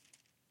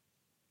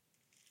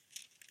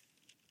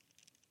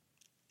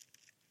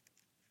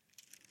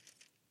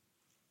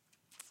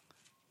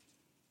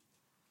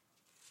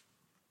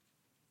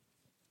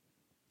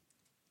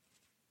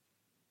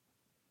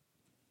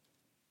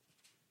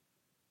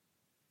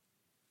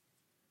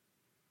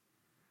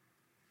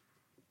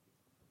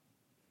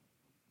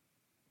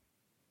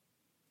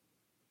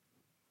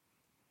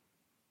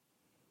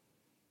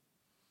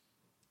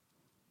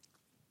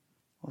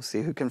 We'll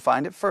see who can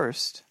find it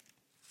first.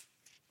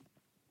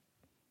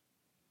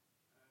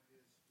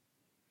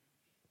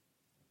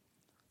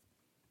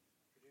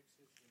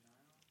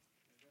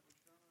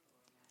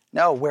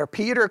 No, where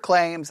Peter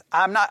claims,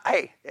 I'm not,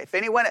 hey, if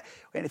anyone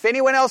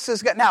else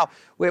is going, now,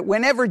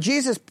 whenever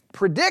Jesus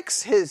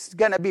predicts he's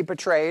going to be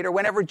betrayed, or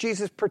whenever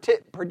Jesus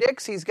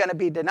predicts he's going to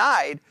be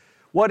denied,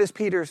 what is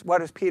Peter's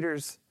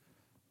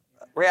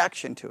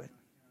reaction to it?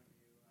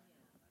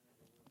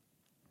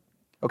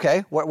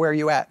 Okay, where are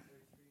you at?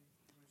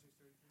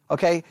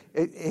 Okay,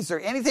 is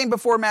there anything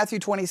before Matthew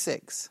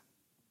 26?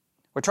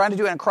 We're trying to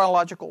do it in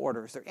chronological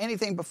order. Is there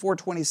anything before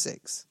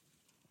 26?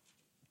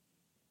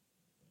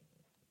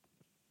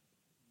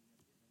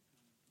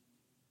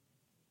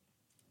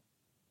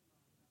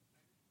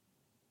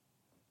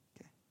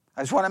 Okay.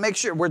 I just want to make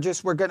sure we're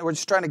just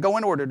trying to go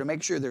in order to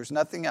make sure there's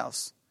nothing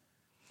else.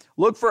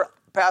 Look for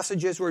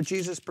passages where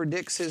Jesus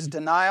predicts his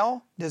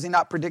denial. Does he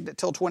not predict it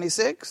till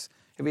 26?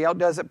 If he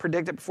doesn't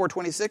predict it before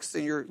 26,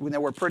 then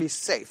we're pretty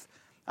safe.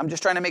 I'm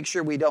just trying to make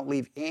sure we don't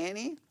leave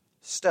any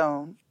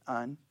stone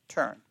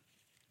unturned.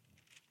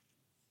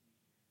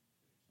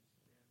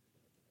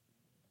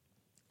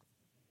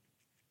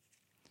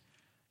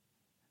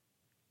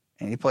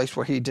 Any place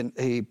where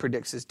he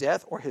predicts his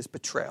death or his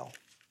betrayal.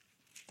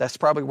 That's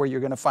probably where you're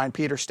going to find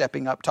Peter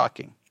stepping up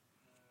talking.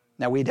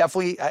 Now, we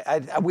definitely,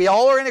 we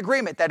all are in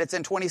agreement that it's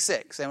in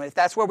 26. And if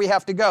that's where we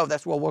have to go,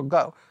 that's where we'll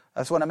go. I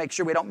just want to make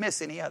sure we don't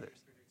miss any others.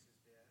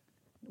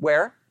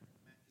 Where?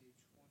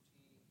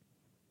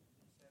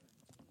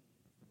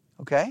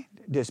 Okay.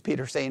 Does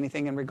Peter say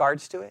anything in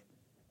regards to it?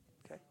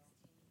 Okay.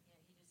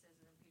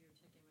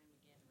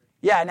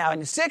 Yeah, now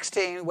in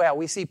 16, well,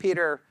 we see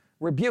Peter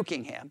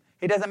rebuking him.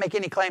 He doesn't make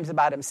any claims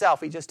about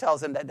himself. He just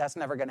tells him that that's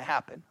never going to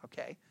happen.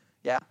 Okay.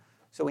 Yeah.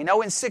 So we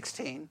know in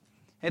 16,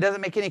 he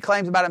doesn't make any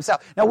claims about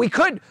himself. Now, we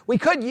could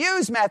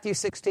use Matthew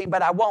 16,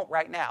 but I won't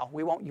right now.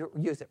 We won't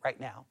use it right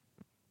now.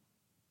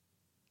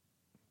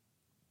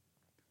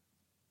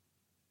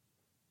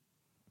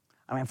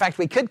 I mean, in fact,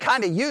 we could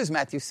kind of use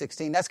Matthew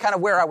 16. That's kind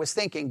of where I was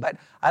thinking, but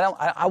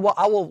I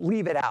will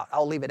leave it out.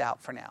 I'll leave it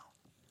out for now.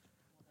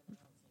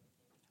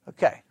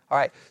 Okay. All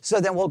right. So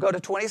then we'll go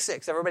to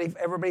 26.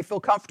 Everybody feel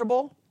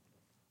comfortable?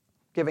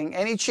 Giving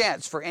any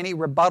chance for any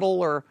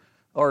rebuttal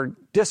or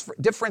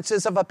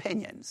differences of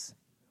opinions.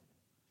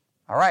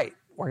 All right.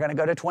 We're going to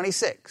go to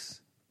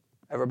 26.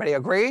 Everybody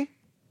agree?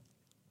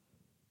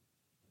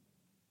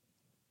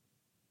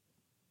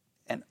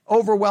 An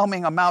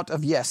overwhelming amount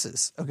of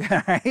yeses. Okay,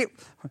 all right?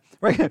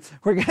 We're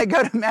going to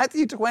go to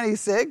Matthew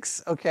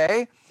 26,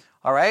 okay?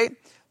 All right?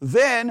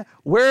 Then,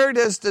 where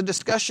does the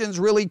discussions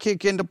really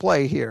kick into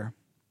play here?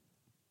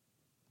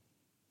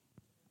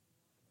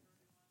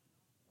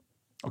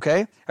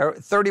 Okay,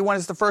 31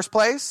 is the first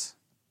place?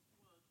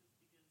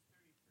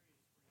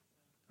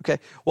 Okay,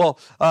 well,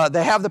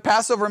 they have the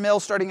Passover meal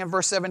starting in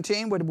verse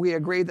 17. Would we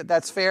agree that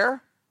that's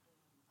fair?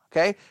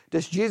 Okay,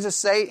 does Jesus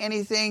say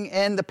anything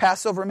in the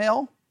Passover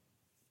meal?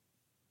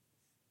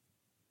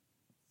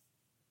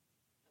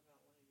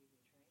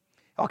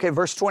 Okay,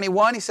 verse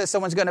 21, he says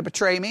someone's going to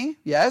betray me.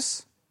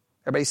 Yes.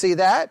 Everybody see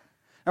that?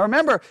 Now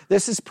remember,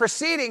 this is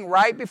proceeding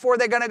right before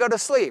they're going to go to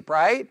sleep,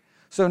 right?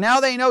 So now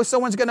they know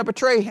someone's going to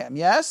betray him.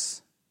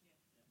 Yes?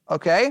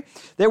 Okay.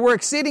 They were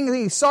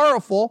exceedingly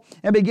sorrowful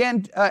and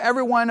began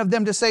every one of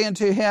them to say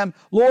unto him,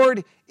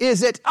 Lord,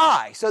 is it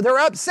I? So they're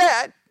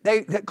upset.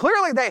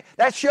 Clearly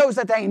that shows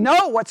that they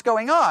know what's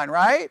going on,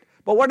 right?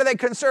 But what are they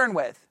concerned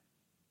with?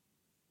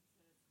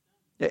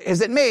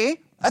 Is it me?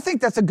 I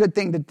think that's a good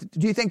thing.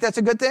 Do you think that's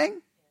a good thing?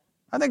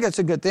 I think that's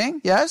a good thing.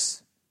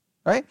 Yes?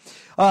 Right?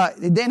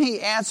 Then he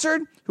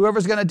answered,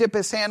 whoever's going to dip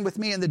his hand with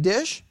me in the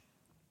dish.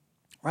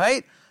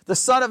 Right? The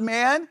Son of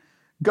Man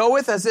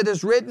goeth as it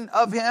is written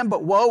of him,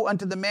 but woe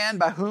unto the man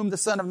by whom the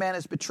Son of Man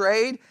is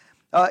betrayed.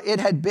 It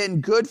had been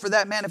good for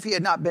that man if he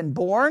had not been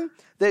born.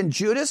 Then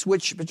Judas,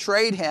 which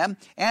betrayed him,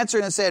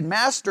 answered and said,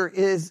 Master,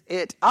 is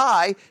it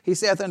I? He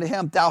saith unto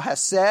him, Thou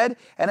hast said.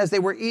 And as they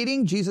were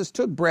eating, Jesus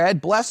took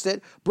bread, blessed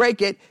it,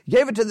 brake it,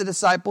 gave it to the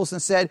disciples,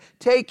 and said,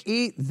 Take,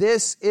 eat,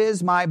 this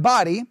is my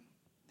body.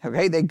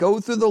 Okay, they go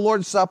through the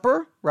Lord's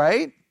Supper,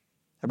 right?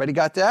 Everybody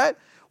got that?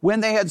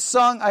 When they had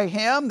sung a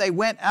hymn, they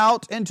went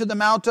out into the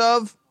Mount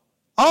of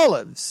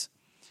Olives.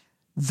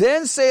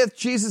 Then saith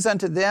Jesus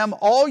unto them,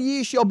 All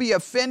ye shall be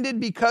offended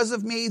because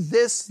of me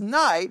this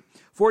night,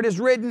 for it is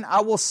written,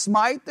 I will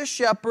smite the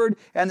shepherd,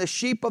 and the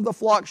sheep of the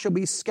flock shall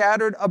be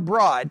scattered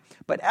abroad.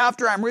 But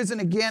after I'm risen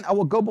again, I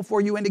will go before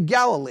you into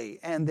Galilee.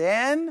 And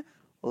then,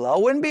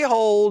 lo and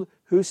behold,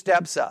 who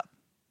steps up?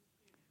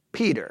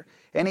 Peter.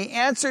 And he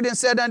answered and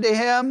said unto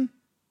him,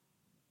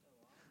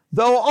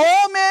 Though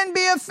all men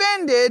be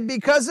offended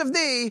because of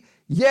thee,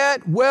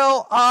 yet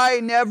will I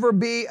never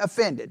be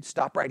offended.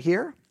 Stop right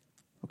here.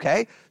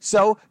 Okay,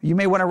 so you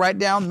may want to write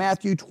down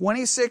Matthew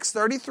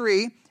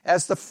 26:33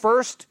 as the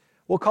first,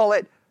 we'll call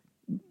it,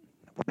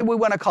 what do we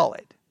want to call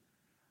it?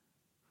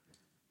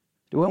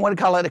 Do we want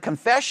to call it a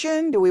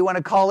confession? Do we want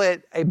to call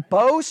it a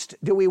boast?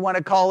 Do we want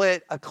to call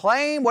it a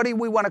claim? What do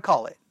we want to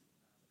call it?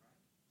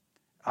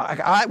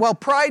 Well,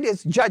 pride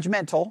is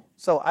judgmental,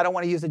 so I don't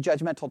want to use a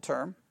judgmental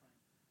term.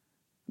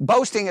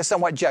 Boasting is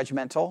somewhat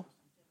judgmental.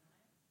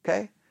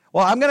 Okay,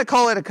 well, I'm going to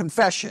call it a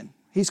confession.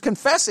 He's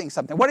confessing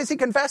something. What is he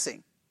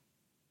confessing?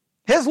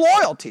 His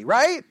loyalty,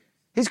 right?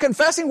 He's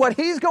confessing what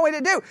he's going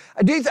to do.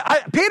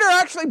 Peter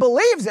actually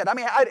believes it. I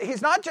mean,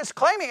 he's not just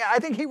claiming it. I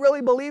think he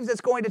really believes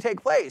it's going to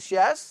take place,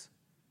 yes?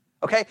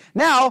 Okay,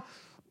 now,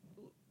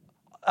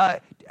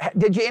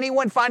 did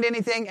anyone find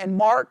anything in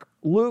Mark,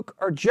 Luke,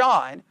 or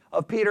John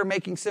of Peter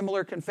making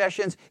similar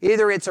confessions?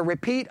 Either it's a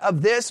repeat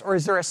of this or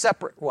is there a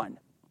separate one?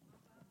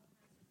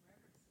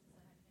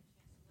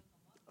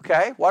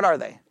 Okay, what are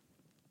they?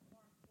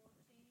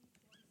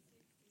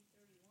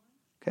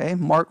 Okay,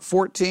 Mark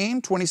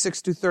 14,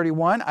 26 to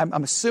 31.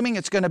 I'm assuming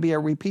it's going to be a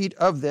repeat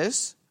of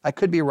this. I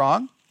could be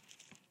wrong.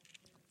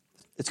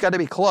 It's got to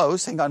be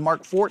close. Hang on,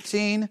 Mark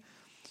 14.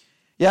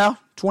 Yeah,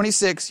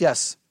 26,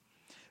 yes.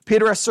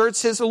 Peter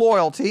asserts his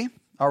loyalty,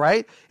 all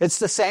right? It's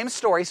the same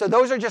story. So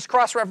those are just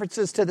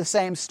cross-references to the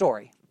same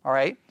story, all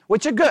right?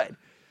 Which are good.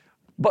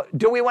 But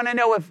do we want to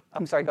know if...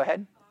 I'm sorry, go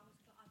ahead.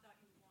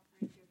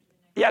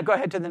 Yeah, go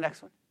ahead to the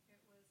next one.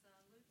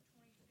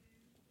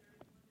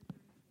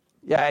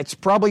 Yeah, it's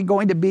probably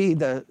going to be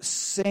the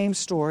same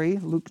story,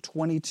 Luke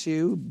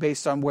 22,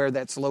 based on where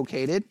that's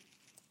located.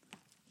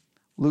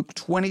 Luke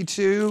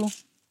 22.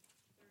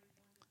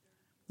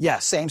 Yeah,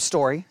 same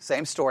story,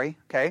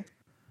 okay?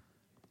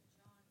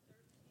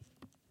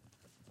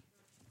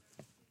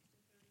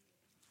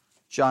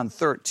 John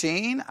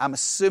 13, I'm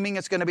assuming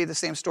it's going to be the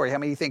same story. How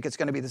many of you think it's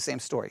going to be the same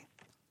story?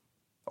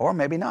 Or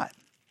maybe not.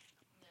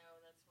 No,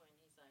 that's when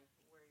he's like,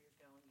 where you're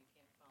going, you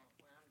can't follow.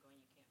 Where I'm going,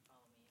 you can't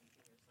follow me. And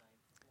Peter's like,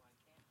 why can't I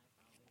follow you?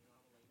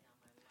 I'll lay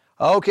down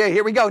my life. Okay,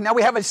 here we go. Now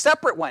we have a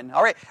separate one.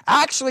 All right.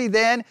 Actually,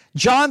 then,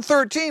 John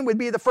 13 would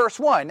be the first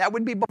one. That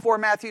would be before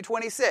Matthew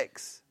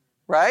 26,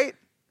 right?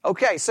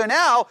 Okay, so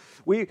now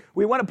we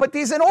want to put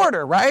these in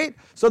order, right?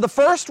 So the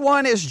first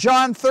one is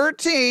John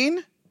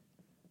 13,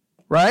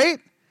 right?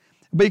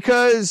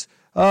 Because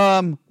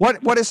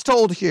what is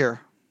told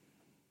here?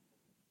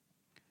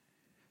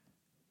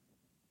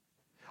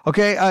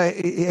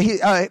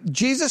 Okay,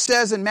 Jesus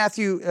says in John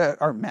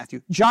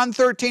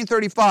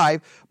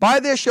 13:35, by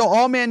this shall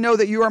all men know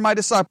that you are my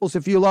disciples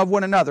if you love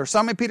one another.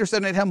 Simon Peter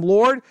said unto him,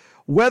 Lord,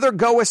 whither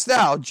goest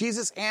thou?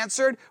 Jesus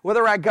answered,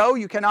 whither I go,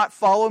 you cannot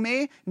follow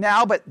me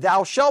now, but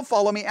thou shalt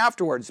follow me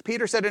afterwards.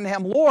 Peter said unto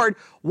him, Lord,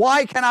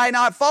 why can I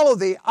not follow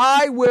thee?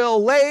 I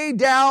will lay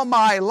down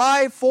my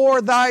life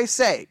for thy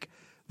sake.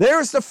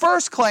 There's the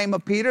first claim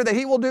of Peter, that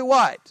he will do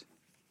what?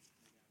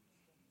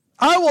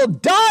 I will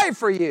die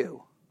for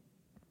you.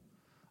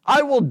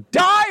 I will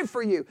die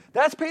for you.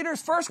 That's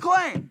Peter's first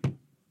claim.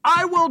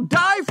 I will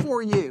die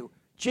for you.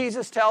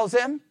 Jesus tells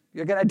him,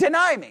 you're going to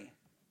deny me.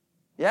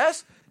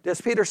 Yes? Does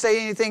Peter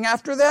say anything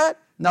after that?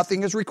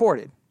 Nothing is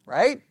recorded,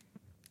 right?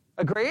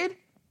 Agreed?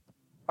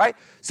 Right?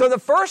 So the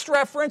first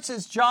reference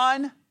is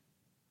John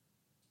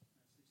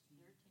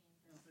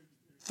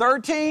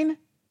 13,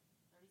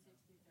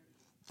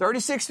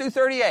 36 through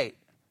 38.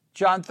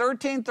 John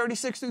 13,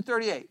 36 through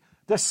 38.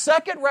 The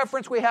second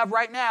reference we have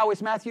right now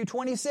is Matthew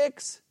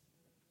 26,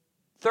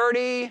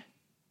 30.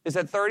 Is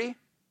that 30? 33 is when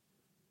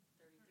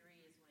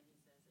he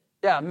says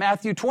it. Yeah,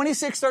 Matthew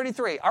 26,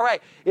 33. All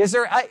right. Is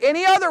there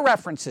any other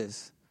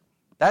references?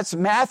 That's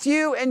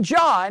Matthew and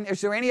John.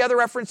 Is there any other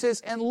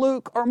references in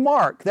Luke or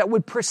Mark that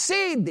would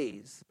precede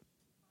these?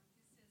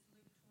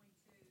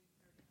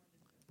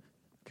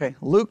 Okay,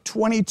 Luke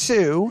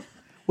 22,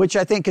 which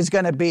I think is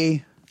going to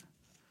be,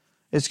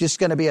 it's just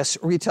going to be a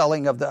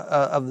retelling of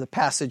the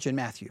passage in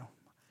Matthew.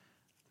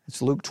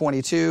 It's Luke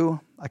 22.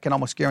 I can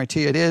almost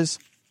guarantee it is.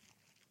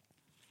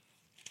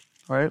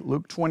 All right,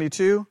 Luke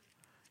 22.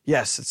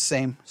 Yes, it's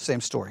same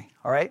story.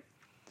 All right.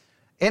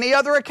 Any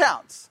other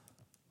accounts?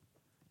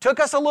 Took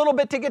us a little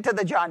bit to get to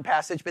the John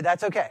passage, but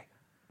that's okay.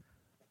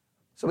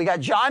 So we got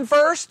John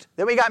first,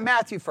 then we got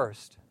Matthew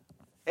first.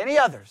 Any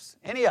others?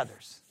 Any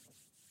others?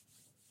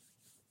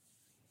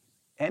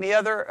 Any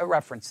other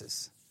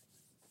references?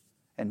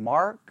 In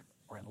Mark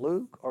or in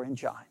Luke or in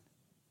John?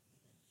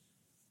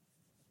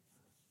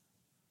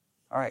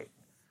 All right.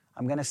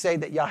 I'm going to say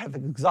that y'all have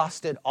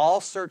exhausted all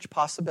search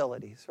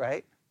possibilities,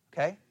 right?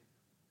 Okay?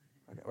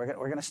 We're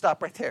going to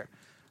stop right there,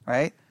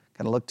 right?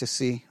 Going to look to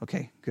see.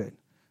 Okay, good.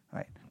 All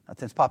right.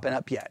 Nothing's popping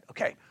up yet.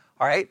 Okay.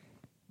 All right.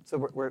 So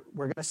we're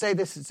going to say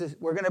this is,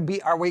 we're going to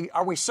be, are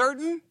we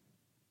certain?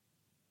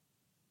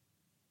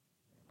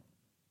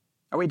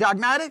 Are we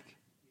dogmatic?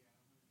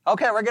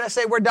 Okay, we're going to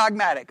say we're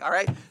dogmatic. All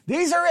right.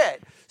 These are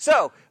it.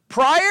 So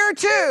prior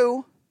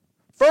to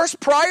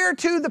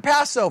the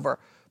Passover,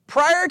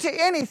 prior to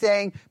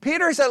anything,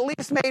 Peter's at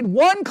least made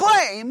one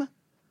claim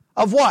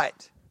of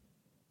what?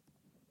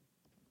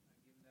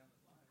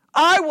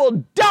 I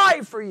will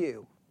die for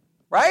you.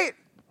 Right?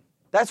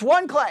 That's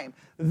one claim.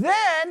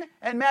 Then,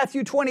 in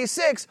Matthew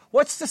 26,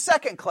 what's the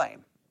second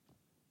claim?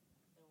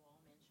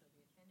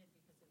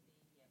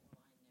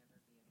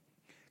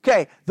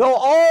 Okay, though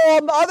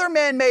all other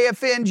men may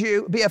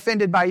be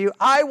offended by you,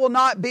 I will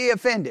not be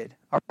offended.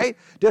 All right?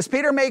 Does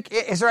Peter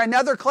is there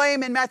another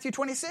claim in Matthew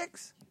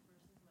 26?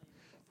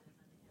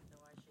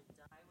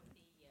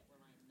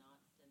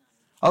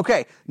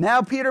 Okay,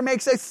 now Peter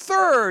makes a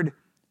third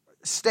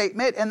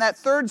statement, and that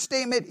third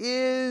statement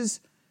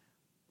is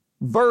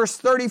verse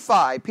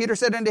 35. Peter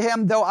said unto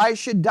him, though I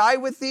should die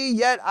with thee,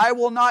 yet I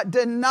will not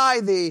deny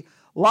thee.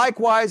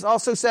 Likewise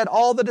also said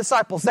all the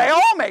disciples. They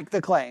all make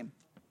the claim.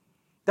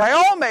 They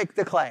all make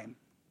the claim.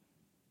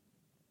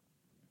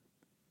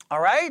 All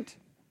right?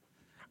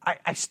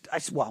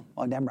 Well,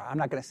 never mind. I'm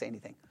not going to say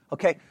anything.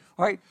 Okay?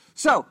 All right?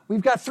 So,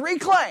 we've got three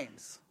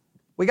claims.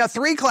 We got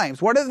three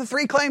claims. What are the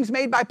three claims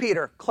made by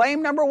Peter?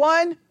 Claim number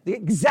one, the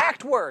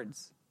exact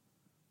words.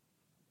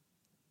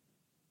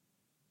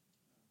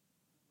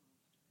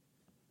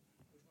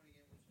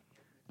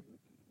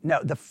 No,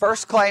 the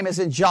first claim is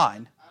in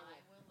John.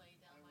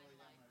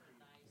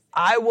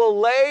 I will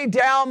lay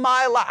down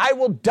my life. I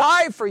will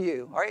die for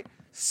you. All right.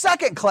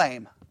 Second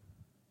claim.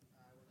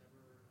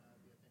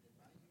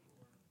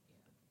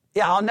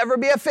 Yeah, I'll never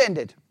be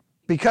offended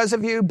because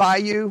of you, by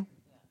you,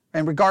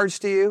 in regards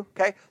to you.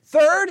 Okay.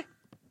 Third.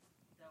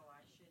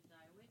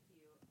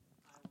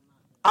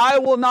 I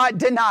will not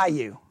deny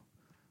you.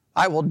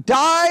 I will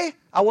die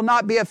I will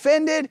not be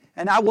offended,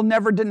 and I will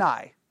never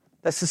deny.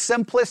 That's the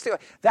simplistic.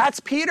 That's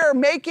Peter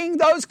making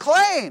those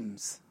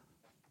claims.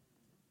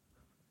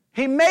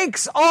 He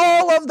makes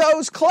all of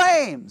those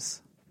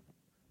claims.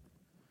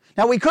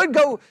 Now, we could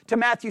go to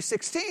Matthew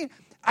 16.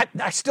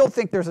 I still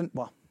think there's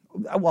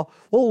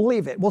we'll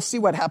leave it. We'll see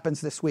what happens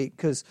this week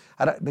because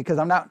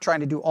I'm not trying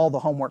to do all the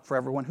homework for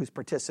everyone who's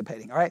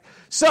participating. All right.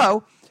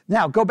 So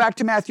now go back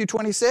to Matthew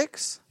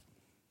 26.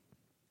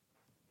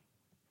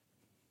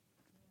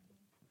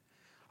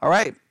 All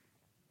right.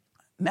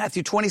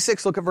 Matthew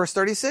 26, look at verse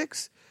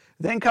 36.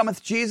 Then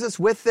cometh Jesus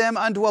with them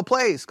unto a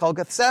place called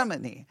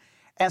Gethsemane,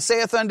 and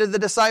saith unto the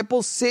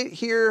disciples, sit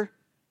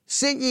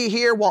ye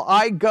here while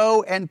I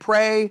go and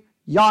pray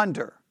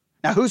yonder.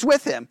 Now who's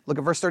with him? Look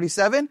at verse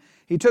 37.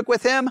 He took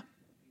with him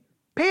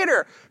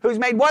Peter, who's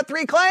made what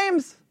 3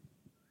 claims?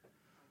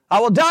 I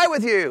will die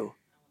with you.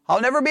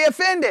 I'll never be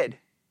offended.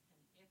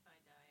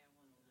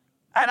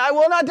 And I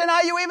will not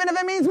deny you even if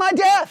it means my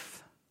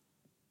death.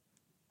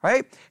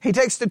 Right? He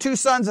takes the 2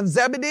 sons of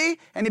Zebedee,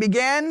 and he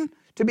began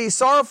to be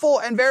sorrowful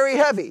and very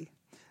heavy.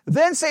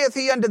 Then saith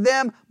he unto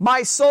them,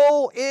 my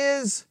soul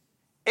is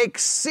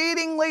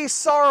exceedingly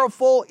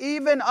sorrowful,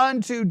 even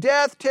unto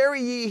death.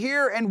 Tarry ye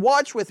here and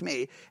watch with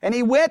me. And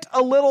he went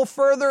a little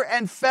further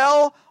and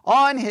fell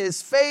on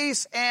his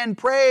face and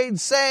prayed,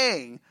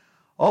 saying,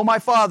 O my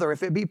Father,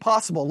 if it be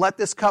possible, let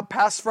this cup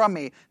pass from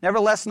me.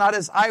 Nevertheless, not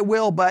as I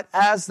will, but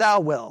as thou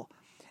wilt.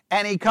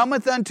 And he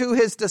cometh unto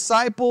his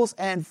disciples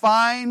and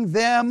find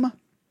them.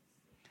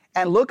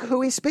 And look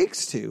who he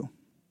speaks to.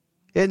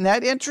 Isn't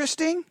that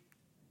interesting?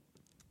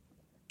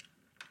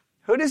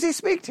 Who does he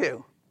speak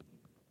to?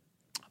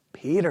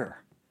 Peter,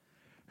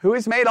 who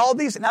has made all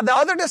these. Now, the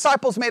other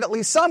disciples made at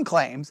least some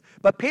claims,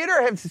 but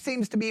Peter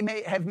seems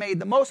to have made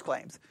the most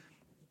claims.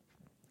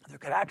 There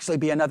could actually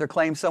be another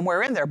claim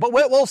somewhere in there, but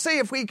we'll see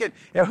if we can,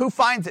 who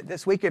finds it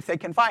this week, if they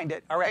can find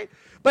it, all right?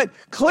 But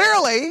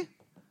clearly,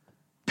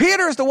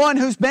 Peter's the one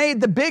who's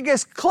made the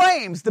biggest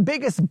claims, the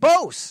biggest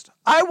boast.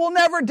 I will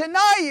never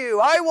deny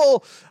you. I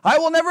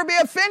will never be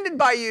offended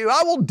by you.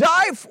 I will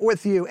die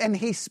with you. And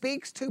he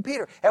speaks to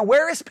Peter. And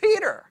where is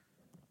Peter?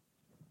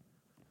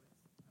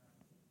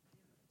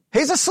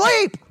 He's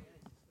asleep.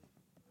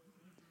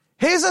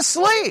 He's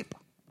asleep.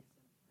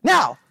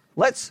 Now,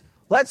 let's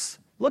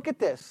look at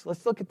this.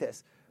 Let's look at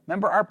this.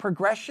 Remember our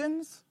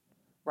progressions,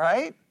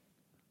 right?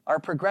 Our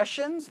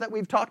progressions that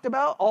we've talked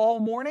about all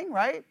morning,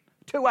 right?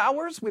 2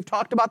 hours, we've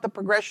talked about the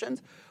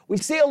progressions. We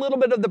see a little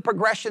bit of the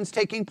progressions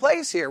taking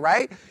place here,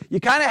 right? You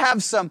kind of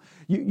have some,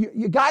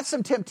 you got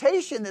some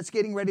temptation that's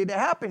getting ready to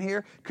happen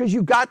here because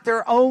you got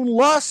their own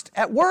lust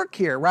at work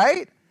here,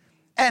 right?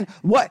 And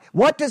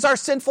what does our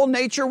sinful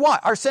nature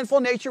want? Our sinful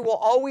nature will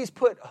always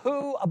put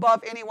who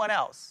above anyone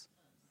else?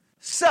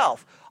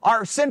 Self.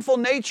 Our sinful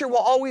nature will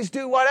always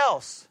do what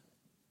else?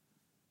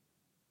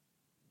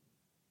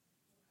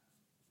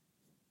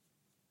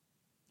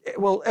 It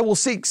will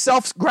seek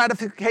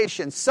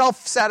self-gratification,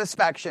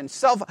 self-satisfaction,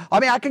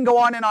 I can go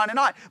on and on and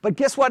on. But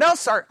guess what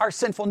else our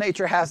sinful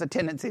nature has a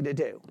tendency to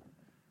do?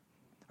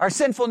 Our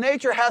sinful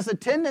nature has a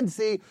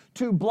tendency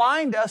to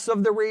blind us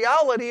of the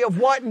reality of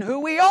what and who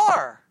we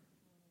are.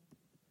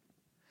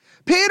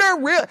 Do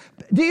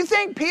you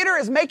think Peter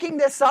is making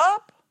this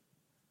up?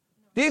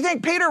 Do you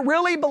think Peter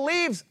really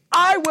believes,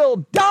 I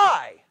will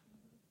die?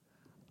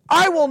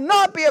 I will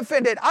not be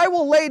offended. I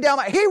will lay down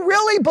he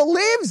really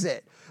believes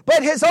it.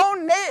 But his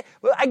own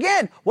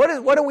again,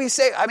 what do we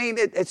say? I mean,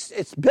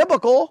 it's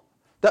biblical.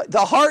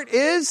 The heart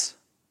is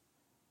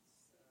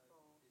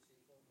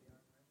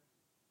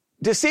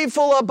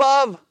deceitful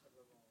above.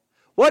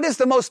 What is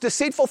the most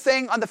deceitful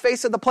thing on the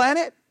face of the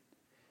planet?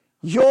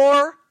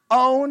 Your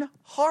own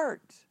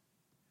heart.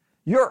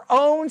 Your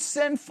own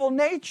sinful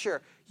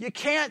nature. You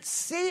can't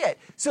see it.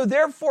 So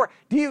therefore,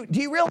 do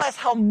you realize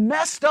how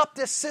messed up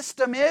this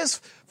system is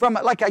from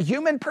like a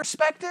human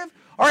perspective?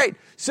 All right,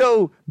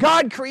 so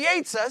God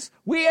creates us.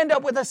 We end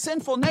up with a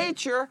sinful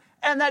nature,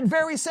 and that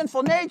very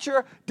sinful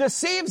nature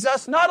deceives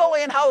us not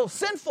only in how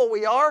sinful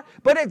we are,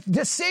 but it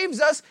deceives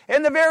us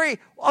in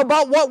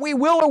about what we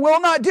will or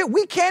will not do.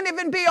 We can't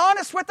even be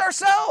honest with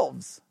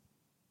ourselves.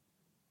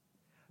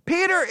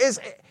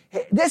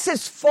 This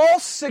is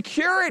false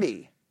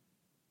security.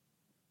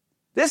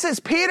 This is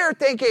Peter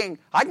thinking,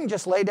 I can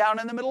just lay down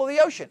in the middle of the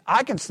ocean.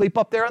 I can sleep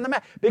up there on the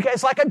mat. Because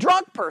it's like a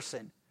drunk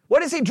person.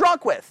 What is he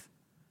drunk with?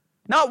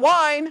 Not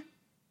wine.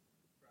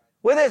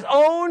 With his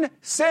own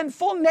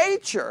sinful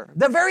nature.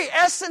 The very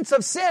essence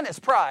of sin is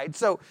pride.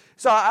 So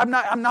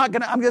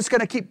I'm just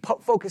gonna keep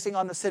focusing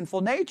on the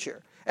sinful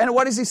nature. And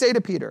what does he say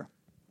to Peter?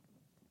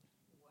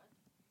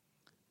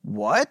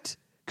 What?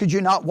 Could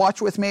you not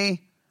watch with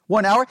me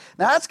 1 hour?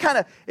 Now that's kind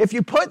of, if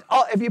you put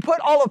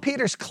all of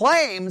Peter's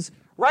claims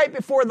right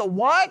before the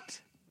what,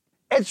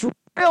 it's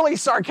really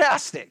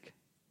sarcastic,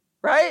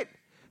 right?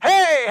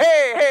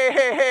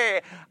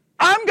 Hey,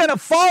 I'm going to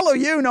follow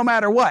you no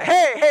matter what.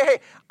 Hey,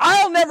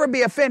 I'll never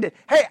be offended.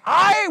 Hey,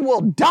 I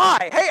will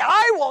die. Hey,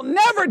 I will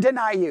never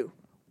deny you.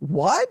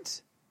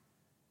 What?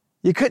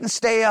 You couldn't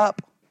stay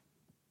up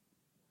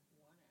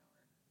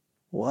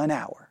 1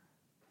 hour.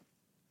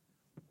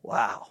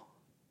 Wow.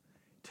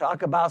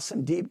 Talk about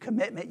some deep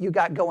commitment you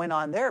got going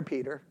on there,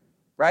 Peter.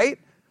 Right?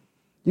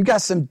 You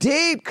got some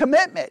deep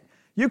commitment.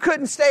 You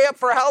couldn't stay up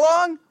for how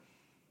long?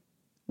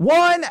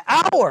 1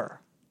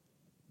 hour.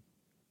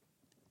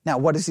 Now,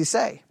 what does he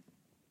say?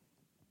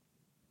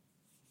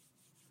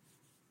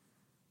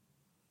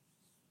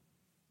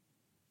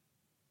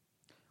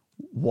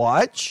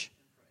 Watch,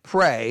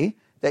 pray,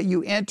 that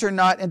you enter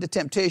not into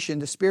temptation.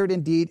 The spirit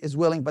indeed is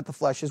willing, but the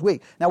flesh is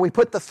weak. Now, we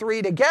put the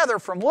 3 together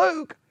from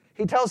Luke.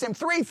 He tells him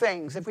 3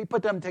 things. If we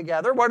put them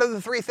together, what are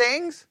the 3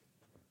 things?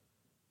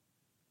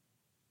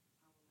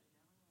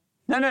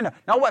 No.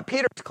 Not what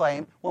Peter's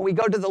claim. When we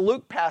go to the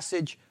Luke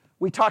passage,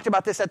 we talked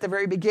about this at the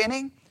very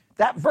beginning.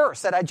 That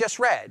verse that I just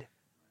read.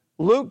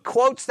 Luke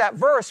quotes that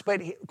verse,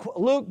 but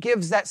Luke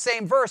gives that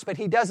same verse, but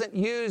he doesn't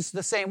use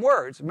the same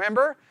words.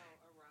 Remember?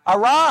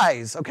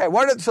 Arise. Okay,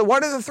 what are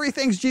the 3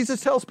 things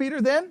Jesus tells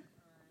Peter then?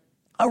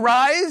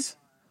 Arise,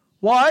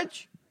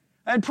 watch,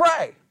 and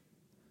pray.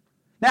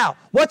 Now,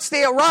 what's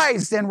the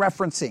arise then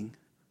referencing?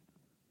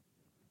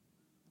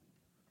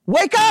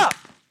 Wake up.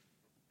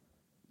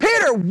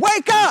 Peter,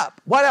 wake up.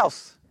 What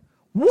else?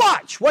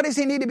 Watch. What does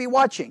he need to be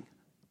watching?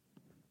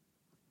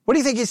 What do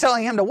you think he's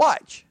telling him to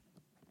watch?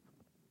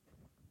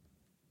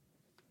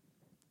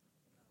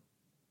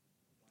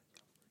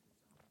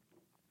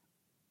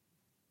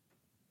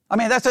 I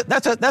mean, that's a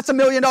 $1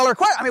 million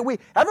question. I mean,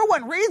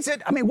 everyone reads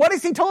it. I mean, what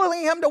is he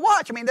telling him to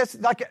watch? I mean, that's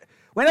like,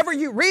 whenever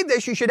you read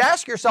this, you should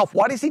ask yourself,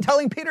 what is he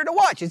telling Peter to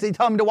watch? Is he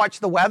telling him to watch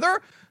the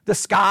weather, the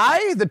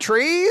sky, the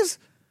trees?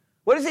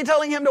 What is he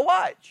telling him to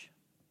watch?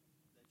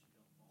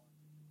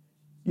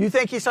 You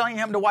think he's telling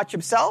him to watch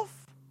himself?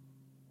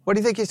 What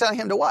do you think he's telling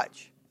him to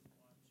watch?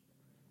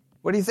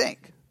 What do you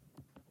think?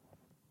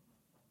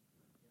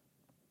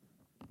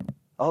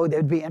 Oh, it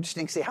would be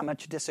interesting to see how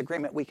much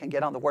disagreement we can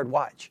get on the word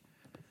watch.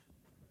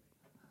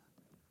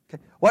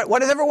 Okay. What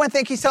does everyone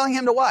think he's telling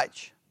him to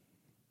watch?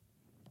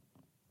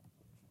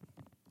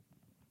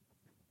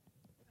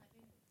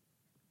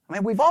 I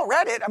mean, we've all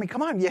read it. I mean,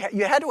 come on, you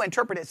had to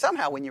interpret it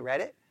somehow when you read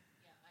it.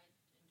 Yeah, I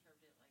interpret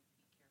it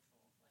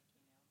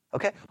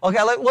like be careful,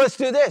 Okay, let's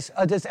do this.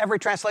 Does every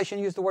translation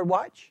use the word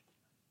watch?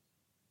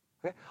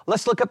 Okay,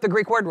 let's look up the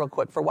Greek word real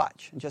quick for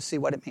watch and just see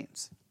what it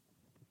means.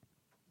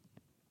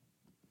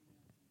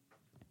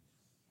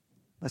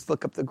 Let's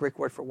look up the Greek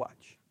word for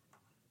watch.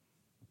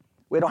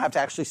 We don't have to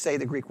actually say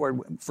the Greek word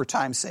for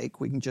time's sake.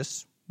 We can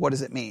just, what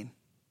does it mean?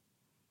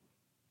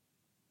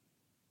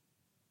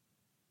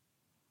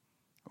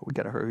 Oh, we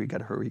gotta hurry.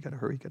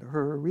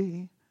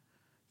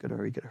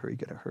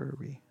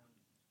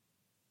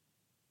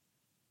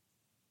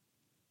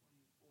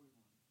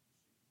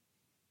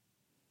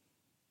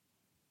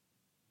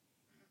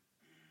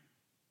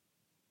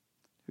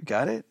 You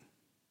got it?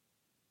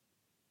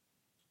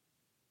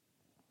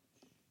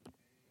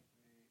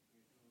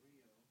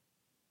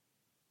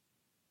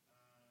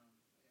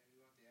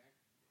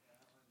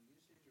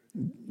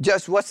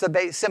 Just what's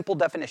the simple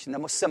definition, the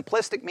most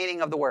simplistic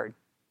meaning of the word?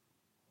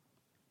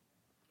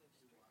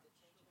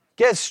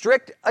 Give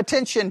strict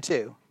attention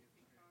to.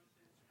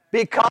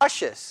 Be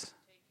cautious.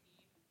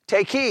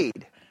 Take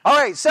heed. All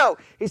right, so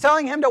he's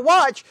telling him to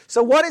watch.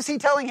 So what is he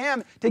telling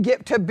him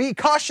to be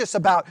cautious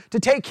about, to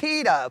take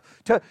heed of,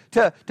 to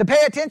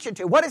pay attention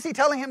to? What is he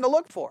telling him to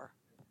look for?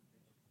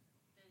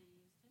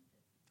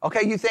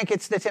 Okay, you think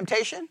it's the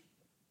temptation? It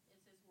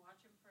says, watch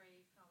and pray,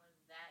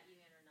 that you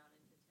enter not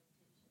into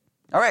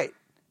temptation. All right.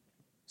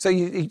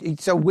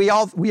 So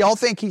we all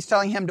think he's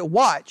telling him to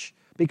watch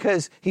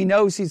because he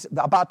knows he's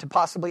about to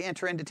possibly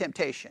enter into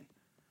temptation.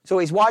 So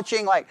he's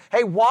watching like,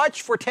 hey,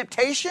 watch for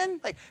temptation.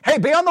 Like, hey,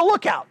 be on the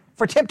lookout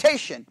for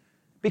temptation.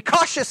 Be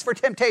cautious for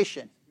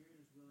temptation.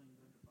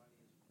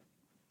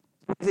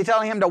 Is he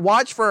telling him to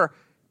watch for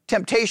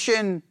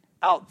temptation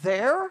out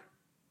there?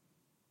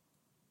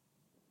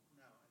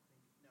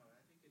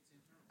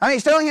 I mean,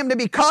 he's telling him to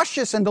be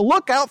cautious and to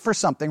look out for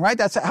something, right?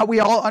 That's how we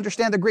all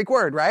understand the Greek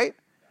word, right?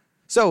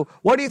 So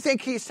what do you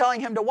think he's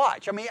telling him to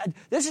watch? I mean,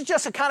 this is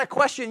just a kind of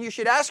question you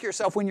should ask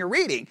yourself when you're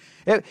reading.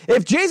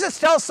 If Jesus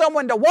tells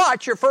someone to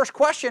watch, your first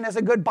question as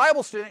a good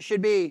Bible student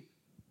should be,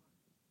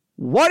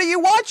 what are you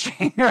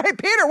watching? Right,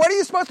 Peter, what are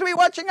you supposed to be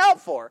watching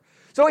out for?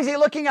 So is he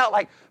looking out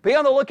like, be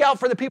on the lookout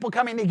for the people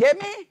coming to get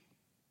me?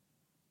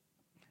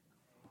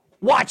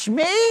 Watch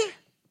me?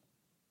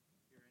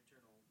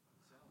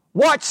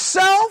 Watch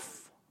self?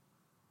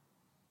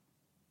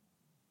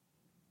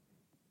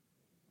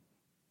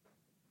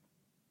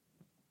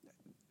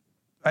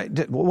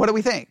 Right, what do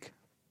we think?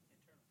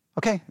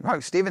 Okay,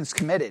 right, Stephen's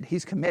committed.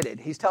 He's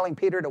committed. He's telling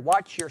Peter to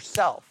watch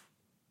yourself,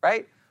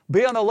 right?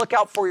 Be on the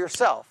lookout for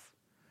yourself.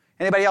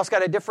 Anybody else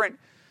got a different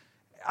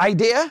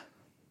idea?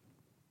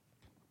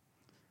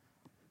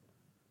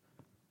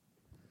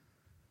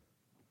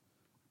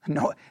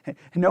 No,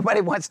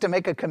 nobody wants to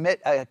make a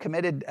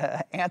committed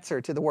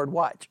answer to the word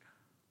watch.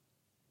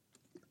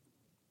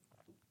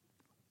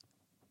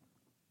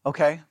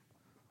 Okay.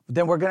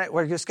 Then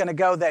we're just going to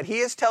go that he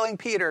is telling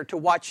Peter to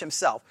watch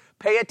himself.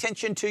 Pay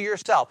attention to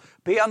yourself.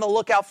 Be on the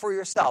lookout for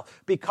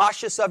yourself. Be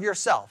cautious of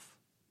yourself.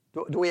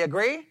 Do we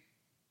agree?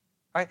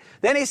 All right?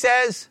 Then he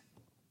says,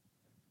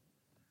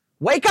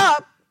 wake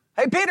up.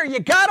 Hey, Peter, you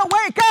got to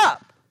wake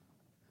up.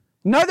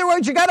 In other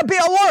words, you got to be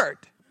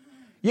alert.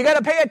 You got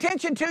to pay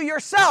attention to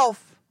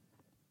yourself.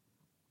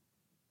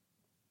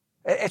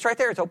 It's right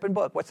there. It's open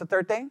book. What's the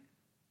third thing?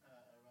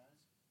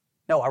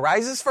 No,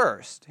 arise is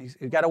first.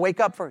 You've got to wake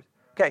up first.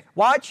 Okay,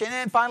 watch and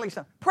then finally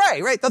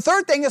pray, right? The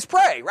third thing is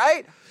pray,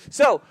 right?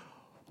 So,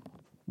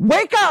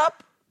 wake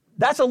up.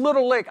 That's a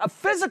little like a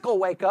physical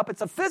wake up.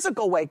 It's a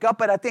physical wake up,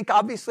 but I think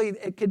obviously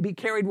it could be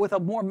carried with a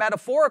more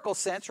metaphorical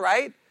sense,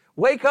 right?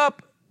 Wake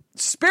up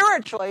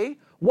spiritually,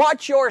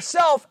 watch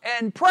yourself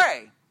and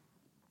pray.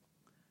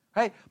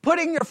 Right?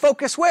 Putting your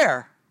focus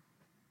where?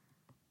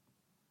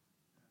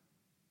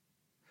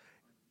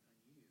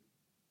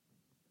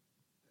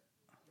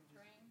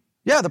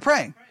 Yeah, the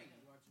praying.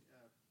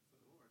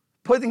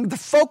 Putting the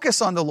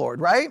focus on the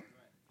Lord, right?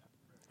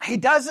 He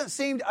doesn't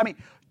seem to,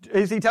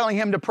 is he telling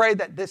him to pray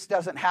that this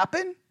doesn't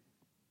happen?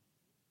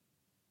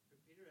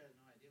 Peter has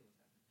no idea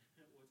what's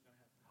going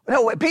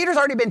to happen. No, Peter's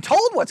already been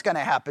told what's going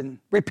to happen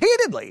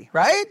repeatedly,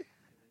 right?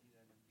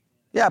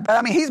 Yeah,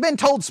 but he's been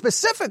told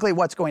specifically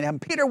what's going to happen.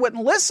 Peter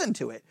wouldn't listen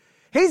to it.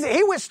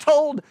 He was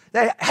told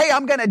that, hey,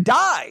 I'm going to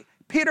die.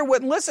 Peter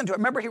wouldn't listen to it.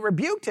 Remember, he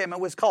rebuked him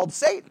and was called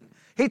Satan.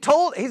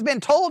 He's been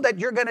told that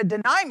you're going to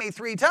deny me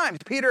 3 times.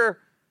 Peter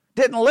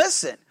didn't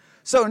listen.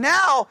 So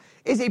now,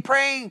 is he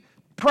pray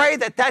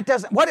that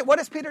doesn't, what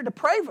is Peter to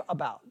pray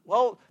about?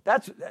 Well,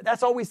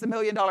 that's always the $1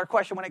 million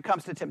question when it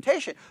comes to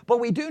temptation. But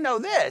we do know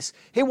this.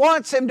 He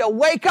wants him to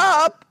wake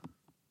up,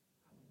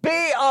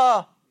 be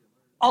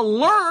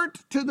alert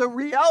to the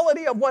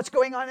reality of what's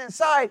going on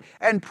inside,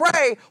 and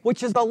pray,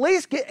 which is the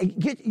least,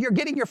 you're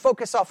getting your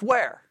focus off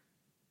where?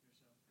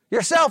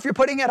 Yourself. You're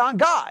putting it on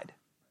God.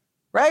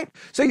 Right?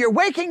 So you're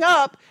waking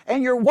up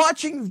and you're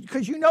watching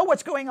because you know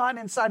what's going on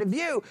inside of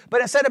you, but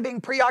instead of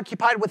being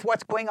preoccupied with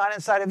what's going on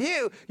inside of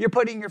you, you're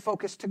putting your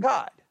focus to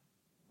God.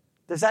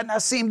 Does that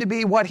not seem to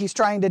be what he's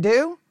trying to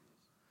do?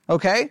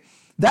 Okay?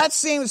 That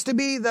seems to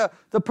be the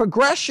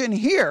progression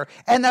here,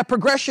 and that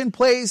progression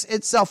plays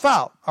itself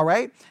out. All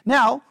right?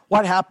 Now,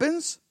 what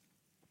happens?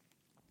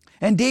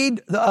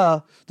 Indeed,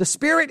 the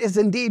spirit is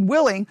indeed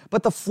willing,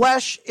 but the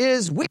flesh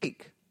is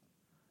weak.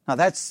 Now,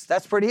 that's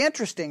pretty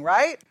interesting,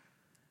 right?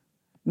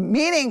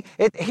 Meaning,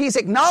 he's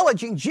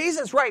acknowledging,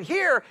 Jesus right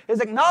here is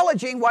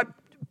acknowledging what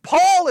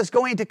Paul is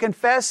going to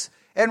confess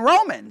in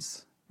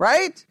Romans,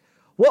 right?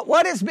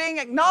 What is being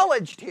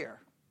acknowledged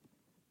here?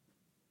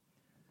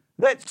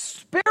 That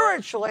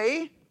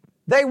spiritually,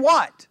 they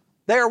what?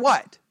 They're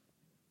what?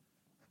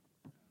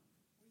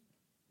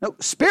 No,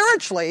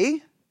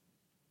 spiritually,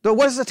 what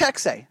does the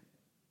text say?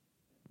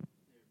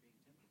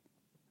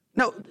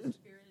 No,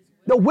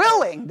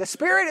 the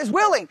Spirit is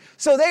willing.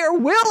 So they're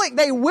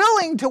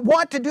willing to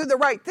want to do the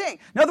right thing.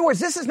 In other words,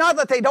 this is not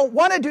that they don't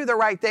want to do the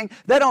right thing.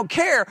 They don't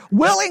care.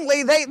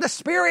 Willingly, the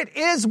Spirit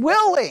is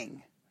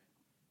willing.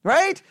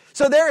 Right?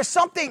 So there is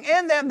something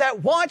in them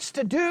that wants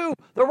to do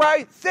the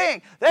right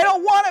thing. They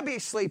don't want to be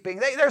sleeping.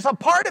 There's a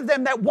part of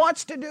them that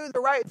wants to do the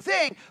right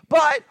thing.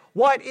 But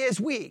what is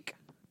weak?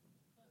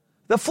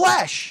 The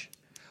flesh.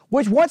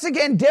 Which once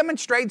again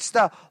demonstrates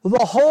the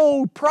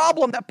whole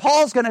problem that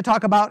Paul's going to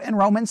talk about in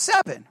Romans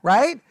 7,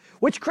 right?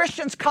 Which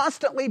Christians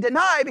constantly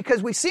deny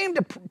because we seem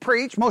to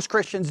preach, most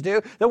Christians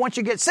do, that once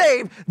you get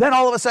saved, then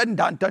all of a sudden,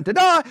 dun, dun, dun,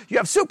 dun, you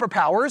have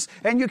superpowers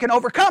and you can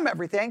overcome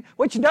everything,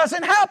 which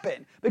doesn't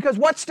happen because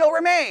what still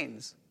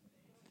remains?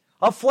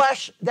 A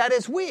flesh that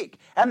is weak.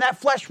 And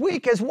that flesh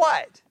weak is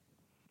what?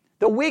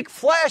 The weak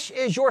flesh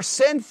is your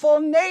sinful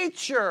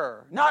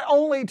nature. Not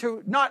only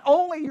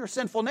your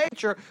sinful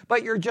nature,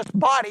 but your just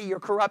body, your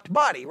corrupt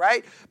body,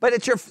 right? But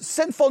it's your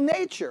sinful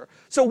nature.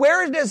 So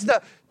where does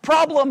the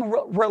problem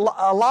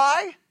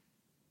lie?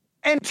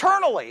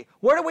 Internally.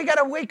 Where do we got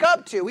to wake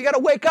up to? We got to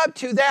wake up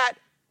to that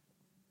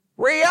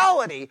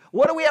reality.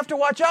 What do we have to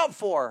watch out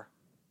for?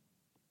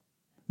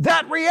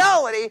 That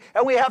reality,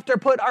 and we have to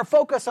put our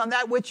focus on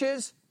that which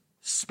is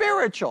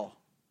spiritual.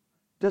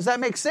 Does that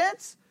make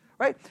sense?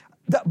 Right?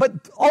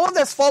 But all of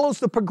this follows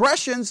the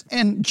progressions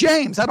in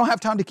James. I don't have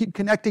time to keep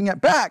connecting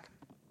it back.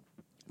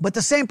 But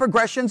the same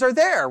progressions are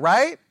there,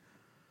 right?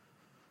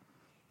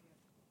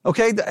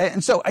 Okay,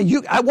 and so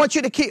I want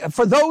you to keep,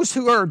 for those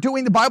who are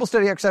doing the Bible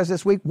study exercise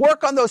this week,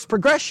 work on those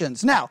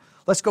progressions. Now,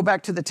 let's go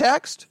back to the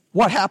text.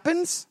 What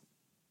happens?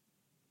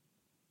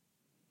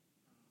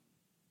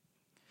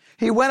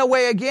 He went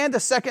away again the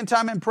second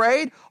time and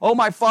prayed, "Oh,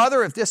 my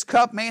Father, if this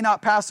cup may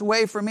not pass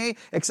away from me,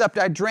 except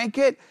I drink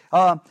it,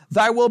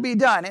 thy will be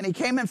done." And he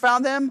came and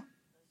found them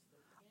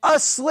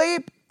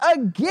asleep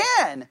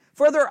again,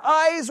 for their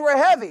eyes were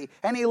heavy.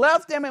 And he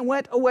left them and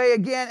went away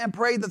again and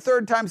prayed the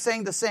third time,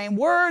 saying the same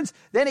words.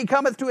 Then he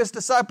cometh to his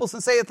disciples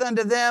and saith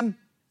unto them,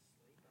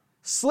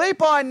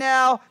 "Sleep on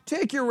now,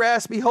 take your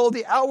rest, behold,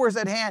 the hour is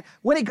at hand."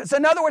 So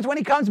in other words, when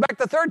he comes back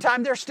the third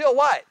time, they're still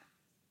what?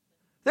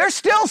 They're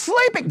still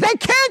sleeping. They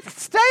can't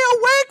stay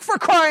awake, for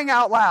crying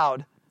out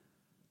loud.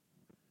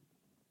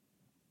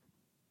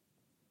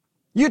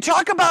 You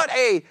talk about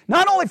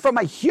not only from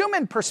a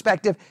human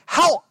perspective,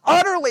 how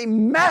utterly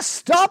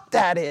messed up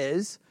that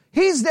is.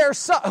 He's there.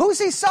 Who's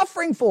he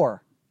suffering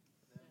for?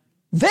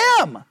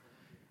 Them.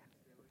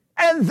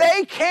 And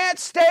they can't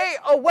stay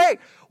awake,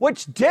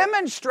 which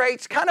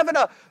demonstrates kind of in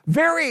a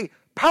very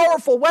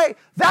powerful way,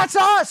 that's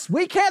us.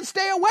 We can't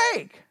stay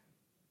awake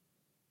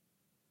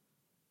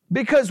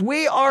because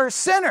we are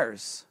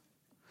sinners.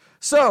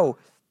 So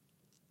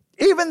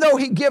even though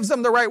he gives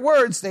them the right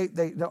words, they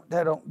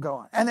don't go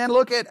on. And then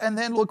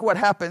look what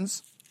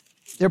happens.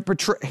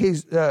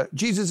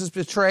 Jesus is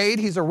betrayed.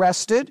 He's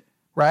arrested,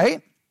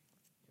 right?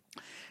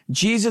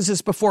 Jesus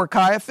is before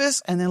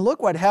Caiaphas. And then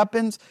look what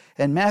happens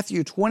in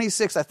Matthew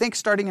 26, I think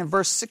starting in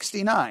verse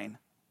 69.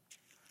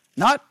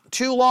 Not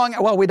too long.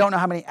 Well, we don't know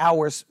how many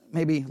hours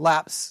maybe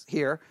lapse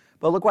here.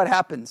 But look what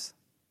happens.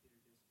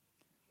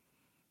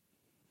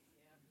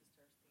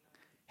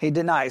 He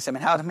denies him.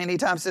 And how many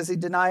times does he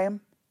deny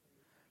him?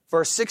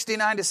 Verse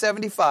 69 to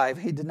 75,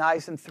 he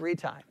denies him 3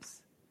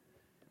 times.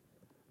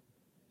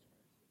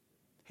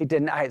 He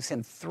denies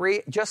him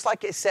 3, just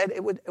like it said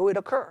it would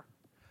occur.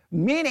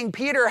 Meaning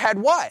Peter had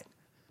what?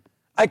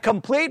 A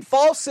complete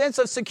false sense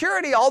of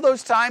security. All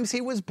those times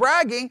he was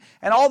bragging,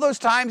 and all those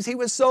times he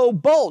was so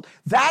bold.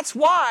 That's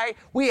why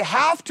we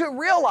have to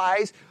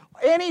realize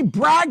any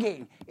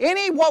bragging,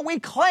 any what we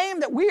claim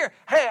that we're,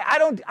 hey,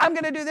 I'm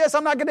going to do this,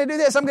 I'm not going to do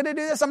this, I'm going to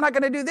do this, I'm not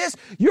going to do this.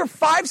 You're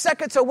 5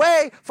 seconds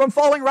away from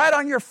falling right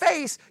on your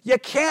face. You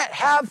can't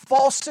have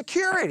false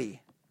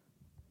security.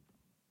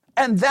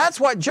 And that's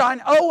what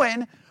John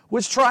Owen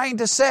was trying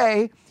to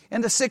say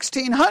in the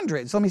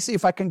 1600s. Let me see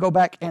if I can go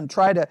back and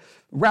try to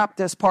wrap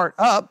this part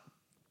up.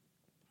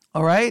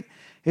 All right.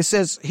 It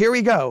says, here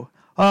we go.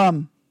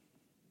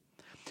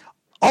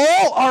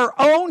 All our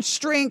own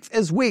strength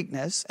is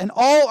weakness, and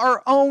all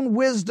our own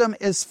wisdom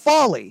is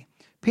folly.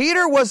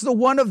 Peter was the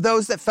one of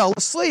those that fell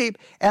asleep,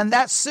 and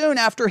that soon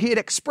after he had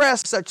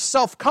expressed such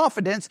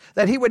self-confidence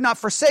that he would not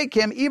forsake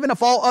him, even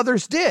if all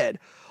others did.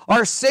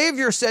 Our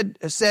Savior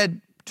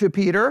said to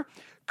Peter,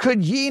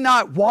 could ye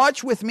not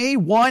watch with me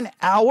 1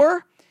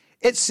 hour?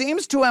 It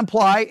seems to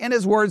imply in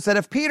his words that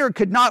if Peter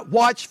could not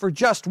watch for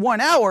just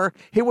 1 hour,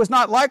 he was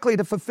not likely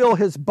to fulfill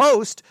his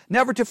boast,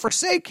 never to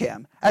forsake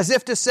him, as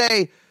if to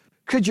say,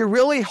 could you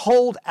really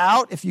hold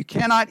out if you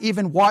cannot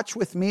even watch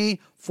with me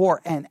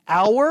for an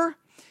hour?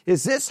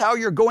 Is this how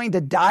you're going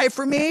to die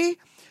for me?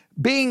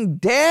 Being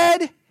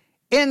dead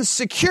in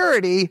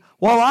security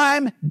while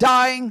I'm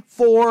dying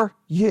for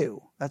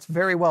you. That's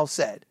very well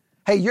said.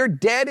 Hey, you're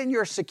dead in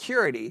your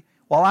security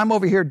while I'm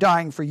over here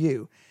dying for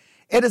you.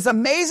 It is an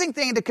amazing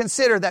thing to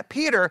consider that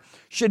Peter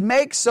should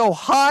make so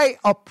high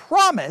a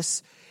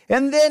promise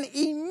and then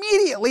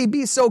immediately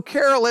be so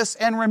careless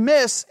and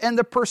remiss in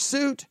the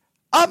pursuit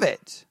of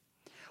it.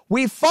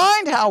 We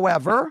find,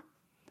 however,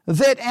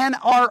 that in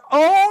our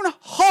own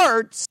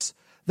hearts,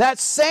 that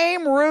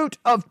same root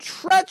of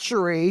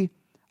treachery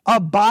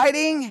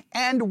abiding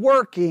and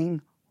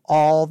working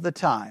all the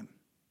time.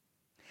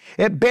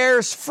 It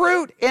bears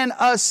fruit in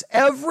us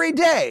every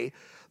day.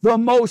 The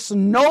most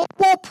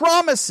noble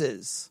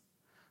promises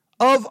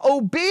of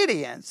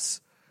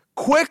obedience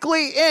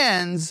quickly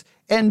ends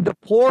in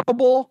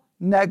deplorable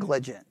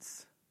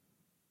negligence.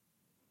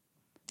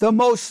 The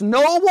most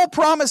noble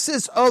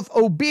promises of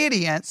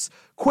obedience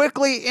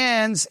quickly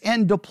ends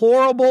in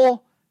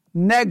deplorable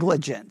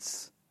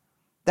negligence.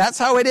 That's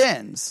how it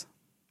ends.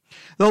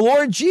 The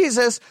Lord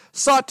Jesus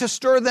sought to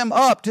stir them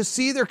up to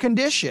see their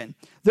condition,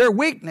 their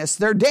weakness,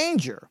 their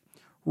danger.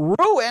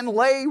 Ruin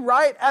lay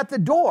right at the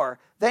door.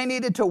 They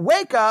needed to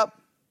wake up,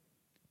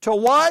 to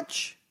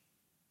watch,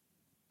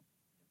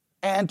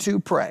 and to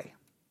pray.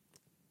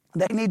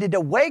 They needed to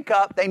wake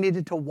up, they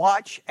needed to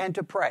watch, and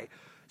to pray.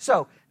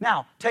 So,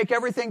 now, take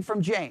everything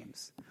from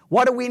James.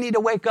 What do we need to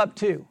wake up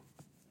to?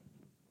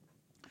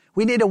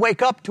 We need to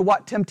wake up to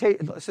what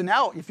temptation... So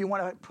now, if you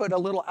want to put a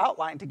little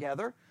outline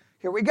together,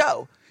 here we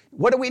go.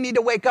 What do we need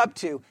to wake up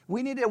to?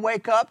 We need to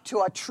wake up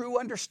to a true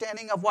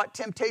understanding of what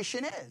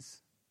temptation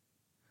is.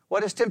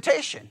 What is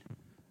temptation?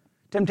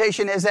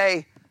 Temptation is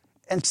an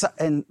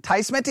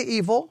enticement to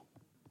evil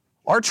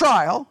or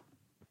trial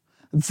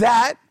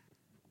that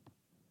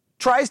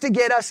tries to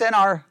get us in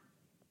our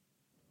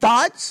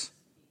thoughts,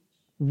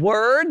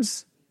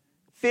 words,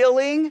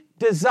 feeling,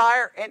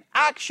 desire, and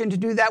action to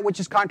do that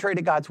which is contrary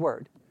to God's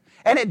word.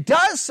 And it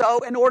does so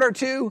in order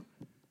to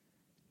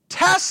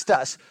test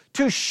us,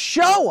 to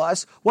show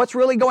us what's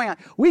really going on.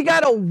 We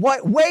got to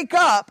wake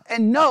up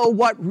and know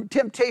what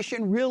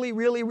temptation really,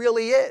 really,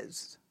 really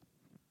is.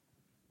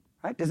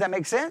 Right? Does that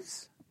make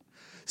sense?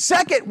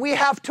 Second, we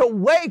have to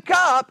wake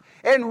up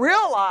and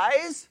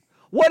realize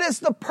what is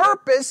the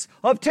purpose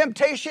of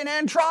temptation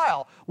and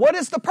trial. What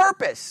is the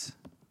purpose?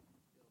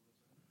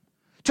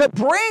 To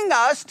bring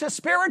us to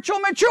spiritual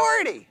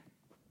maturity.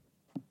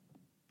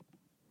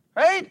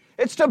 Right?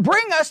 It's to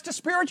bring us to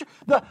spiritual...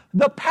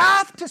 The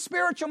path to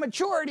spiritual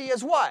maturity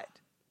is what?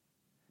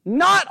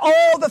 Not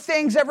all the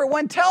things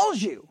everyone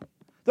tells you.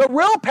 The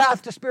real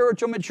path to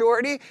spiritual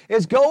maturity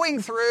is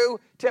going through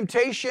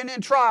temptation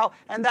and trial,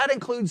 and that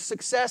includes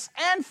success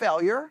and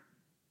failure.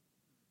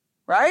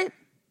 Right?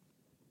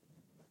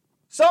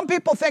 Some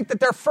people think that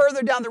they're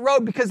further down the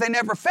road because they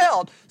never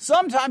failed.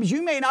 Sometimes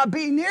you may not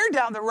be near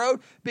down the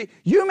road.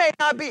 You may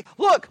not be.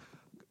 Look,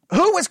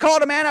 who was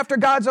called a man after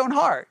God's own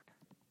heart?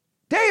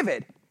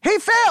 David. He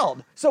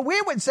failed. So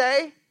we would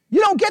say,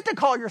 you don't get to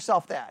call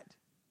yourself that.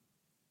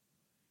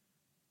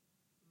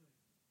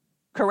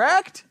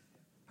 Correct?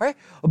 Right?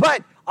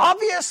 But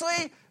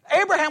obviously,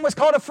 Abraham was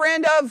called a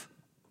friend of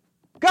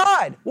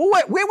God.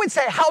 Well, we would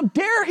say, how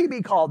dare he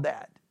be called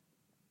that?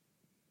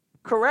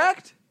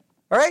 Correct?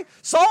 All right?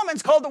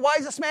 Solomon's called the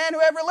wisest man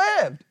who ever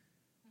lived.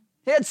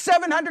 He had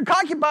 700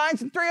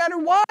 concubines and 300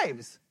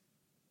 wives.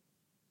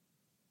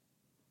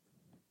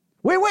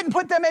 We wouldn't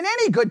put them in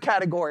any good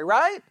category,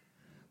 right?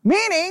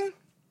 Meaning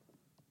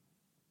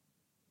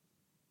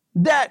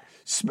that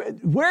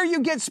where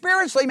you get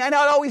spiritually may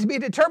not always be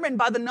determined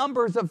by the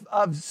numbers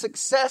of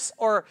success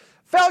or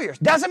failures.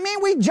 Doesn't mean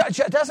we judge.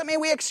 Doesn't mean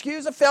we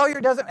excuse a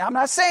failure. I'm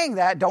not saying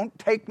that. Don't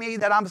take me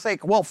that I'm saying,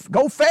 well,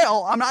 go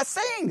fail. I'm not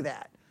saying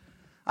that.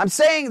 I'm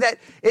saying that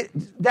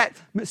that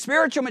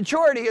spiritual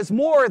maturity is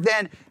more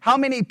than how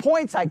many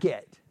points I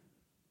get.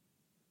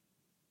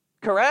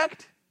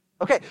 Correct?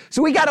 Okay,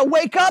 so we got to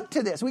wake up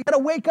to this. We got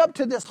to wake up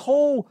to this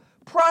whole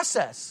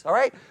process, all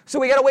right? So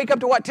we got to wake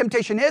up to what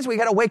temptation is. We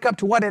got to wake up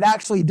to what it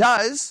actually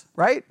does,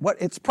 right?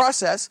 What its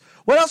process.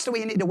 What else do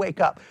we need to wake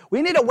up?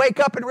 We need to wake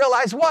up and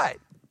realize what?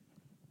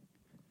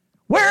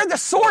 Where the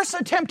source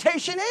of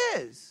temptation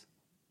is.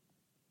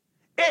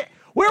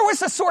 Where was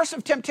the source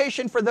of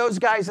temptation for those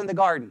guys in the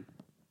garden?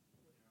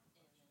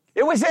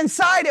 It was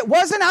inside. It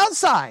wasn't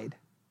outside.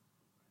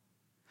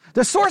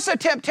 The source of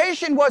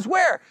temptation was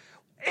where?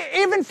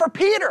 Even for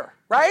Peter,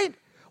 right?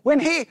 When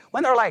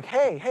they're like,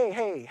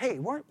 hey,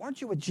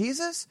 weren't you with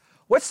Jesus?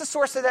 What's the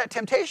source of that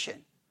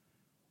temptation?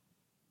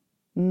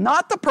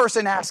 Not the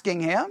person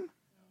asking him.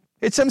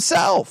 It's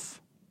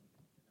himself.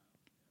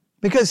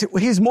 Because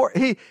he is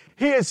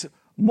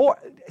more,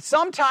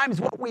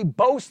 sometimes what we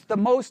boast the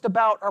most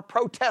about or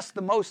protest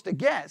the most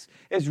against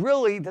is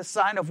really the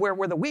sign of where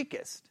we're the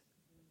weakest.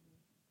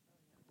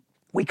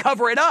 We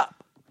cover it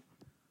up.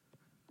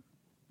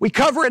 We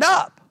cover it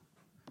up.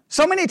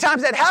 So many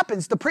times that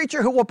happens. The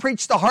preacher who will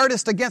preach the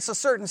hardest against a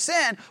certain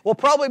sin will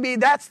probably be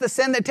that's the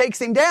sin that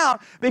takes him down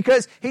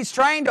because he's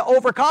trying to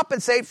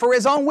overcompensate for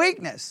his own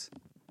weakness.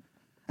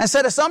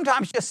 Instead of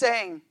sometimes just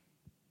saying,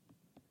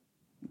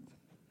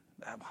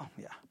 well,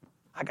 yeah,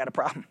 I got a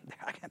problem.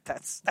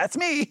 That's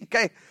me.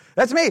 Okay,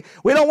 that's me.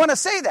 We don't want to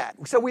say that.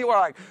 So we were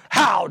like,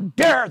 how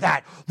dare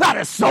that? That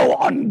is so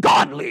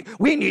ungodly.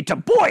 We need to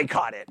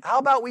boycott it. How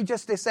about we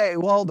just say,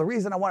 well, the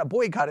reason I want to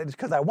boycott it is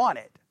because I want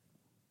it.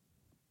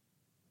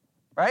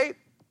 Right?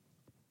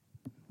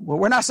 Well,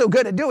 we're not so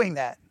good at doing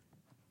that.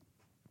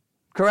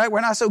 Correct?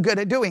 We're not so good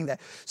at doing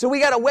that. So we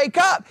got to wake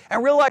up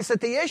and realize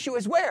that the issue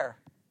is where?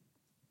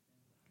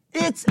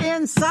 It's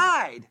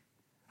inside.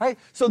 Right?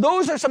 So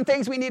those are some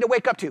things we need to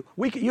wake up to.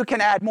 You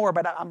can add more,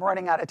 but I'm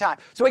running out of time.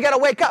 So we got to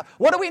wake up.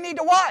 What do we need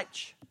to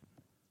watch?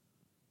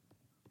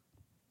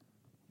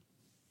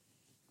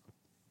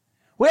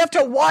 We have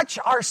to watch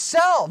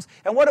ourselves.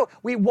 And what do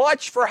we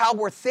watch? For how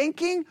we're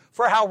thinking,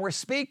 for how we're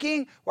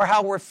speaking, or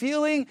how we're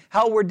feeling,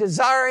 how we're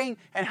desiring,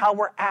 and how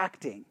we're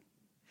acting.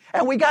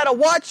 And we got to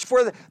watch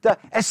for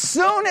as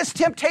soon as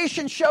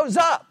temptation shows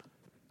up,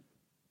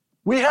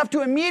 we have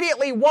to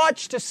immediately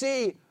watch to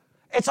see.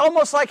 It's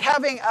almost like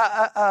having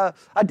a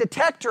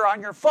detector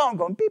on your phone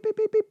going beep, beep,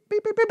 beep, beep,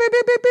 beep, beep, beep, beep,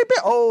 beep, beep, beep.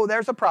 Oh,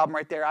 there's a problem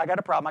right there. I got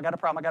a problem.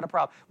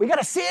 We got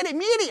to see it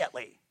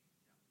immediately.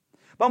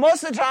 But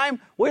most of the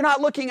time, we're not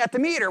looking at the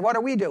meter. What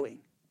are we doing?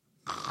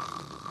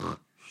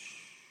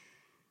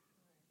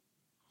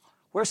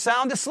 We're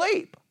sound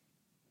asleep.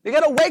 We got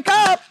to wake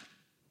up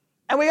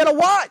and we got to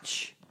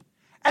watch.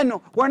 And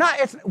we're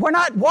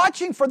not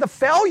watching for the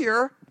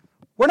failure.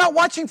 We're not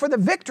watching for the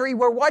victory.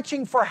 We're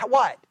watching for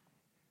what?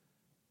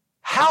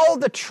 How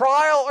the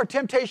trial or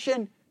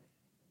temptation,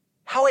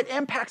 how it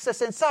impacts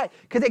us inside.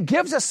 Because it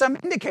gives us some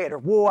indicator.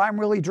 Whoa, I'm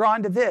really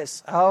drawn to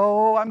this.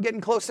 Oh, I'm getting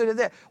closer to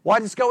this.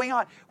 What is going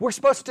on? We're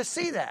supposed to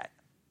see that.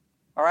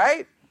 All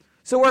right?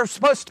 So we're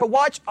supposed to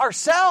watch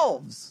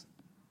ourselves.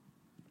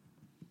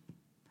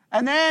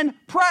 And then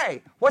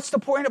pray. What's the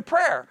point of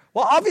prayer?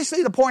 Well,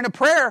 obviously the point of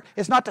prayer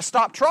is not to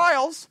stop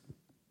trials.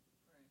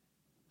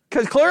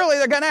 Because clearly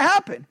they're going to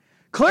happen.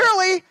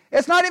 Clearly,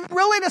 it's not even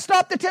really to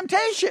stop the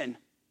temptation.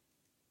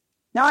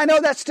 Now, I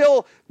know that's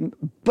still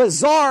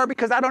bizarre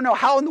because I don't know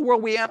how in the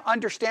world we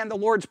understand the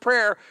Lord's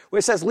Prayer where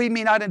it says, lead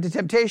me not into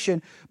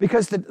temptation,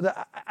 because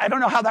I don't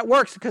know how that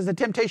works because the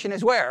temptation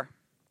is where?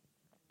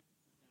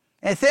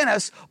 Within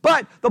us.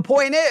 But the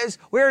point is,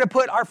 we're to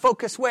put our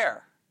focus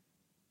where?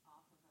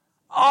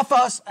 Off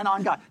us and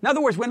on God. In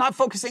other words, we're not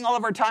focusing all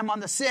of our time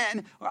on the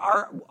sin.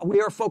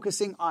 We are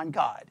focusing on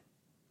God,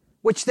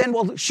 which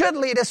then should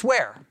lead us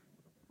where?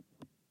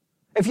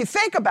 If you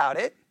think about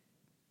it,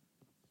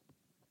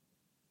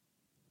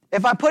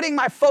 if I'm putting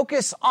my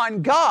focus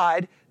on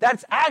God,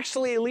 that's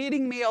actually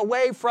leading me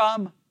away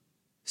from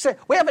sin.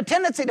 We have a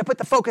tendency to put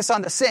the focus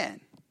on the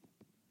sin.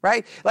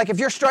 right? Like if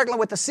you're struggling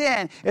with the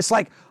sin, it's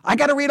like, I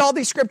got to read all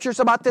these scriptures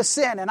about this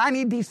sin, and I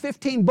need these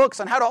 15 books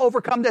on how to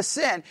overcome this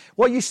sin.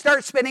 Well, you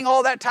start spending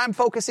all that time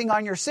focusing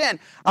on your sin.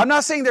 I'm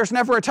not saying there's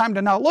never a time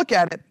to not look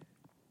at it,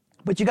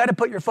 but you got to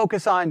put your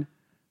focus on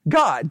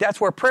God.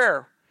 That's where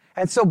prayer.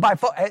 And so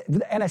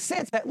in a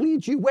sense, that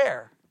leads you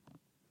where?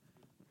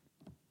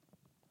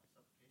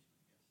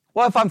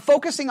 Well, if I'm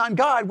focusing on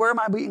God, where am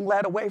I being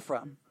led away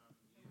from?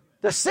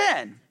 The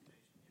sin.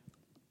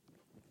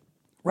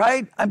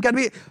 Right? I'm going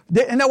to be,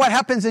 you know what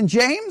happens in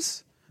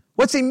James?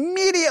 What's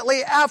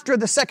immediately after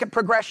the second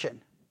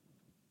progression?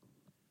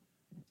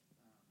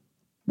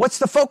 What's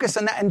the focus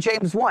in that in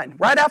James 1?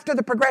 Right after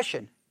the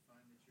progression.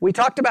 We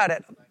talked about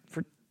it.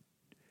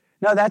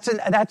 No,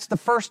 that's the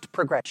first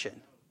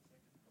progression.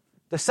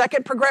 The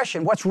second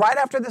progression. What's right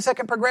after the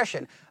second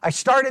progression? I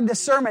started this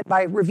sermon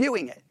by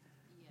reviewing it.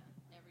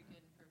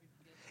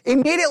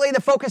 Immediately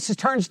the focus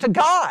turns to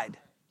God.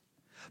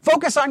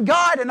 Focus on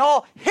God and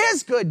all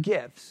His good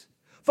gifts.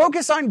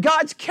 Focus on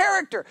God's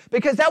character,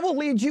 because that will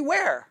lead you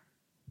where?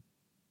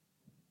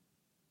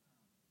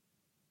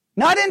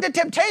 Not into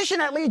temptation.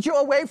 That leads you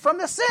away from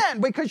the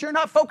sin, because you're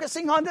not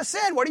focusing on the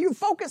sin. What are you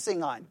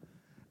focusing on?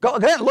 Go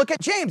again, look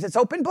at James. It's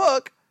open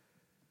book.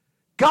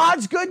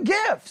 God's good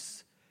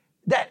gifts.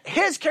 That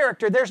His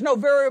character, there's no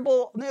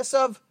variableness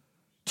of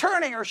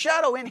turning or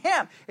shadow in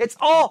Him. It's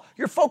all,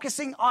 you're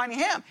focusing on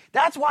Him.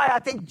 That's why I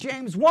think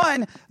James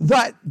 1,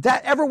 that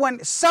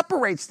everyone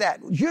separates that.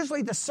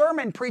 Usually the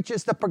sermon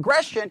preaches the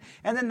progression,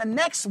 and then the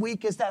next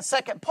week is that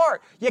second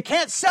part. You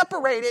can't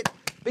separate it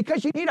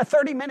because you need a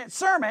 30-minute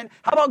sermon.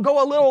 How about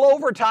go a little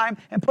overtime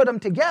and put them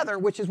together,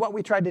 which is what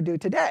we tried to do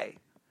today,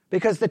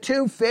 because the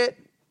two fit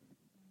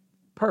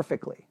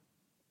perfectly.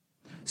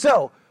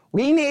 So,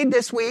 we need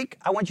this week,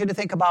 I want you to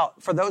think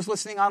about, for those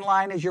listening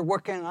online as you're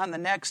working on the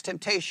next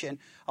temptation,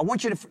 I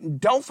want you to,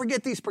 don't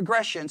forget these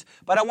progressions,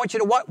 but I want you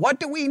to, what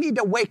do we need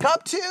to wake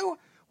up to?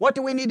 What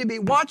do we need to be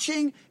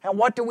watching? And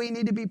what do we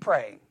need to be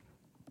praying?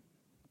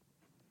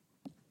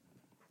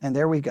 And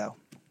there we go.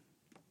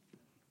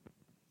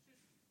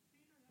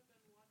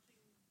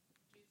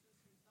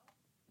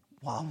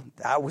 Well,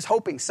 I was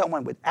hoping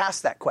someone would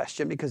ask that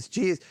question, because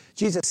Jesus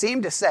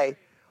seemed to say,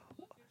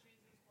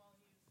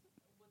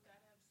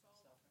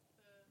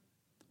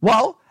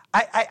 well,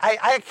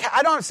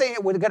 I don't say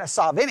it was going to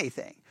solve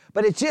anything,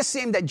 but it just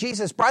seemed that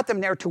Jesus brought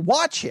them there to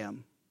watch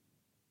Him,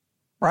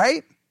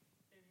 right?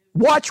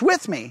 Watch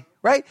with me,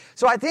 right?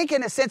 So I think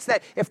in a sense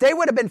that if they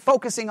would have been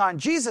focusing on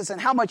Jesus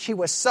and how much He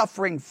was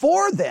suffering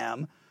for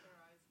them,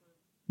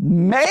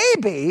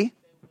 maybe,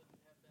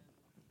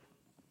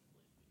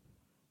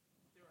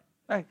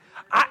 right?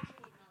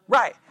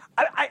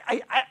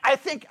 I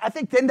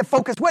think then the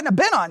focus wouldn't have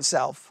been on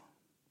self.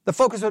 The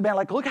focus would have been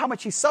like, look how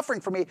much He's suffering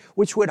for me,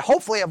 which would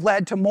hopefully have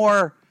led to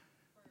more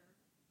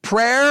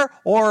prayer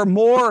or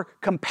more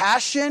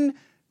compassion,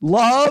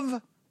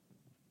 love.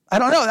 I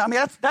don't know. I mean,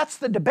 that's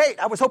the debate.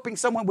 I was hoping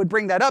someone would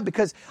bring that up,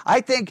 because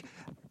I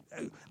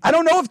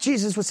don't know if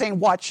Jesus was saying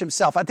watch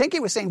Himself. I think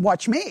He was saying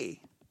watch me.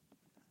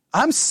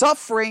 I'm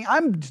suffering.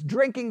 I'm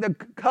drinking the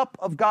cup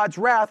of God's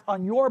wrath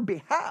on your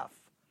behalf.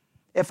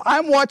 If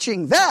I'm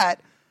watching that,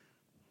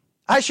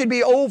 I should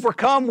be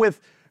overcome with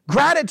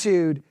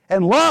gratitude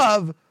and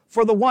love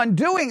for the one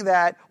doing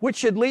that, which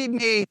should lead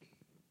me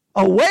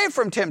away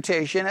from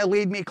temptation and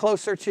lead me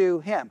closer to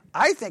Him.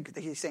 I think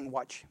that He's saying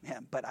watch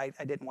Him, but I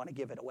didn't want to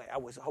give it away. I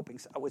was hoping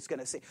I was going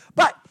to say.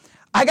 But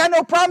I got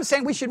no problem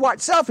saying we should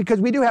watch self,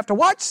 because we do have to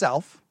watch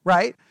self,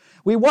 right?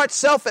 We watch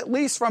self at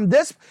least from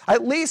this.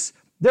 At least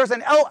there's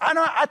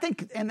I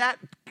think in that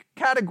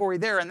category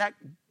there, in that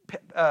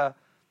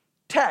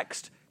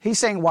text, He's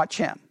saying watch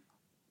Him.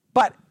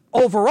 But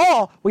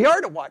overall, we are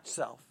to watch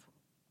self,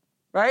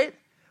 right?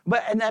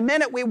 But in the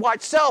minute we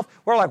watch self,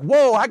 we're like,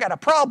 whoa, I got a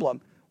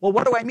problem. Well,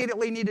 what do I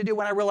immediately need to do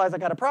when I realize I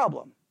got a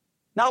problem?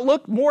 Not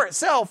look more at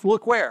self,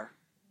 look where?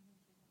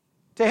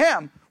 To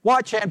Him.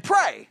 Watch and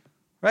pray,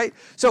 right?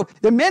 So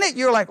the minute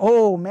you're like,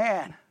 oh,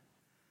 man.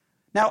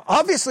 Now,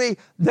 obviously,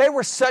 they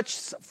were such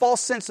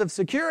false sense of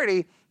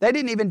security, they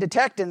didn't even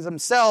detect in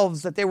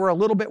themselves that they were a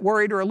little bit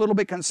worried or a little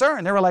bit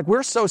concerned. They were like,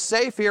 we're so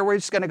safe here, we're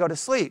just going to go to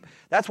sleep.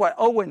 That's what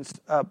Owen's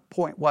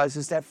point was,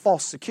 is that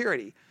false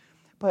security.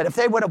 But if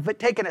they would have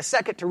taken a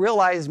second to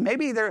realize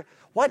maybe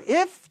what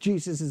if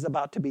Jesus is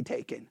about to be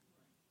taken?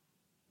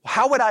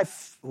 How would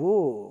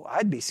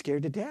I'd be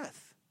scared to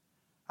death.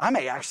 I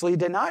may actually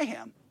deny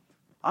Him.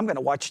 I'm going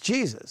to watch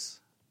Jesus,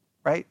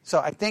 right? So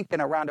I think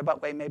in a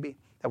roundabout way, maybe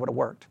that would have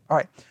worked. All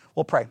right,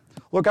 we'll pray.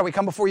 Lord God, we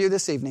come before You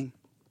this evening.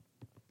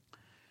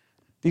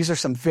 These are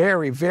some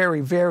very, very,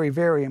 very,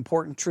 very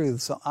important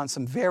truths on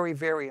some very,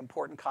 very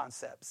important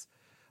concepts.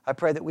 I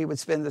pray that we would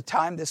spend the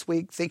time this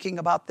week thinking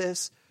about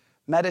this,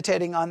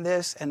 meditating on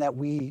this, and that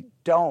we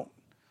don't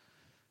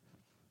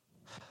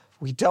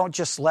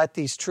just let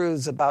these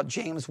truths about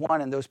James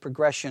 1 and those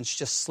progressions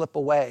just slip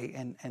away,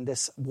 and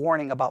this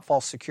warning about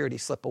false security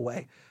slip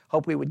away.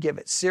 Hope we would give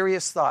it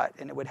serious thought,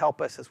 and it would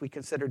help us as we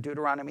consider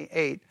Deuteronomy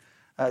 8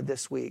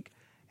 this week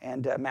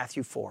and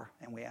Matthew 4.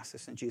 And we ask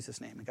this in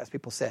Jesus' name. And God's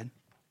people said,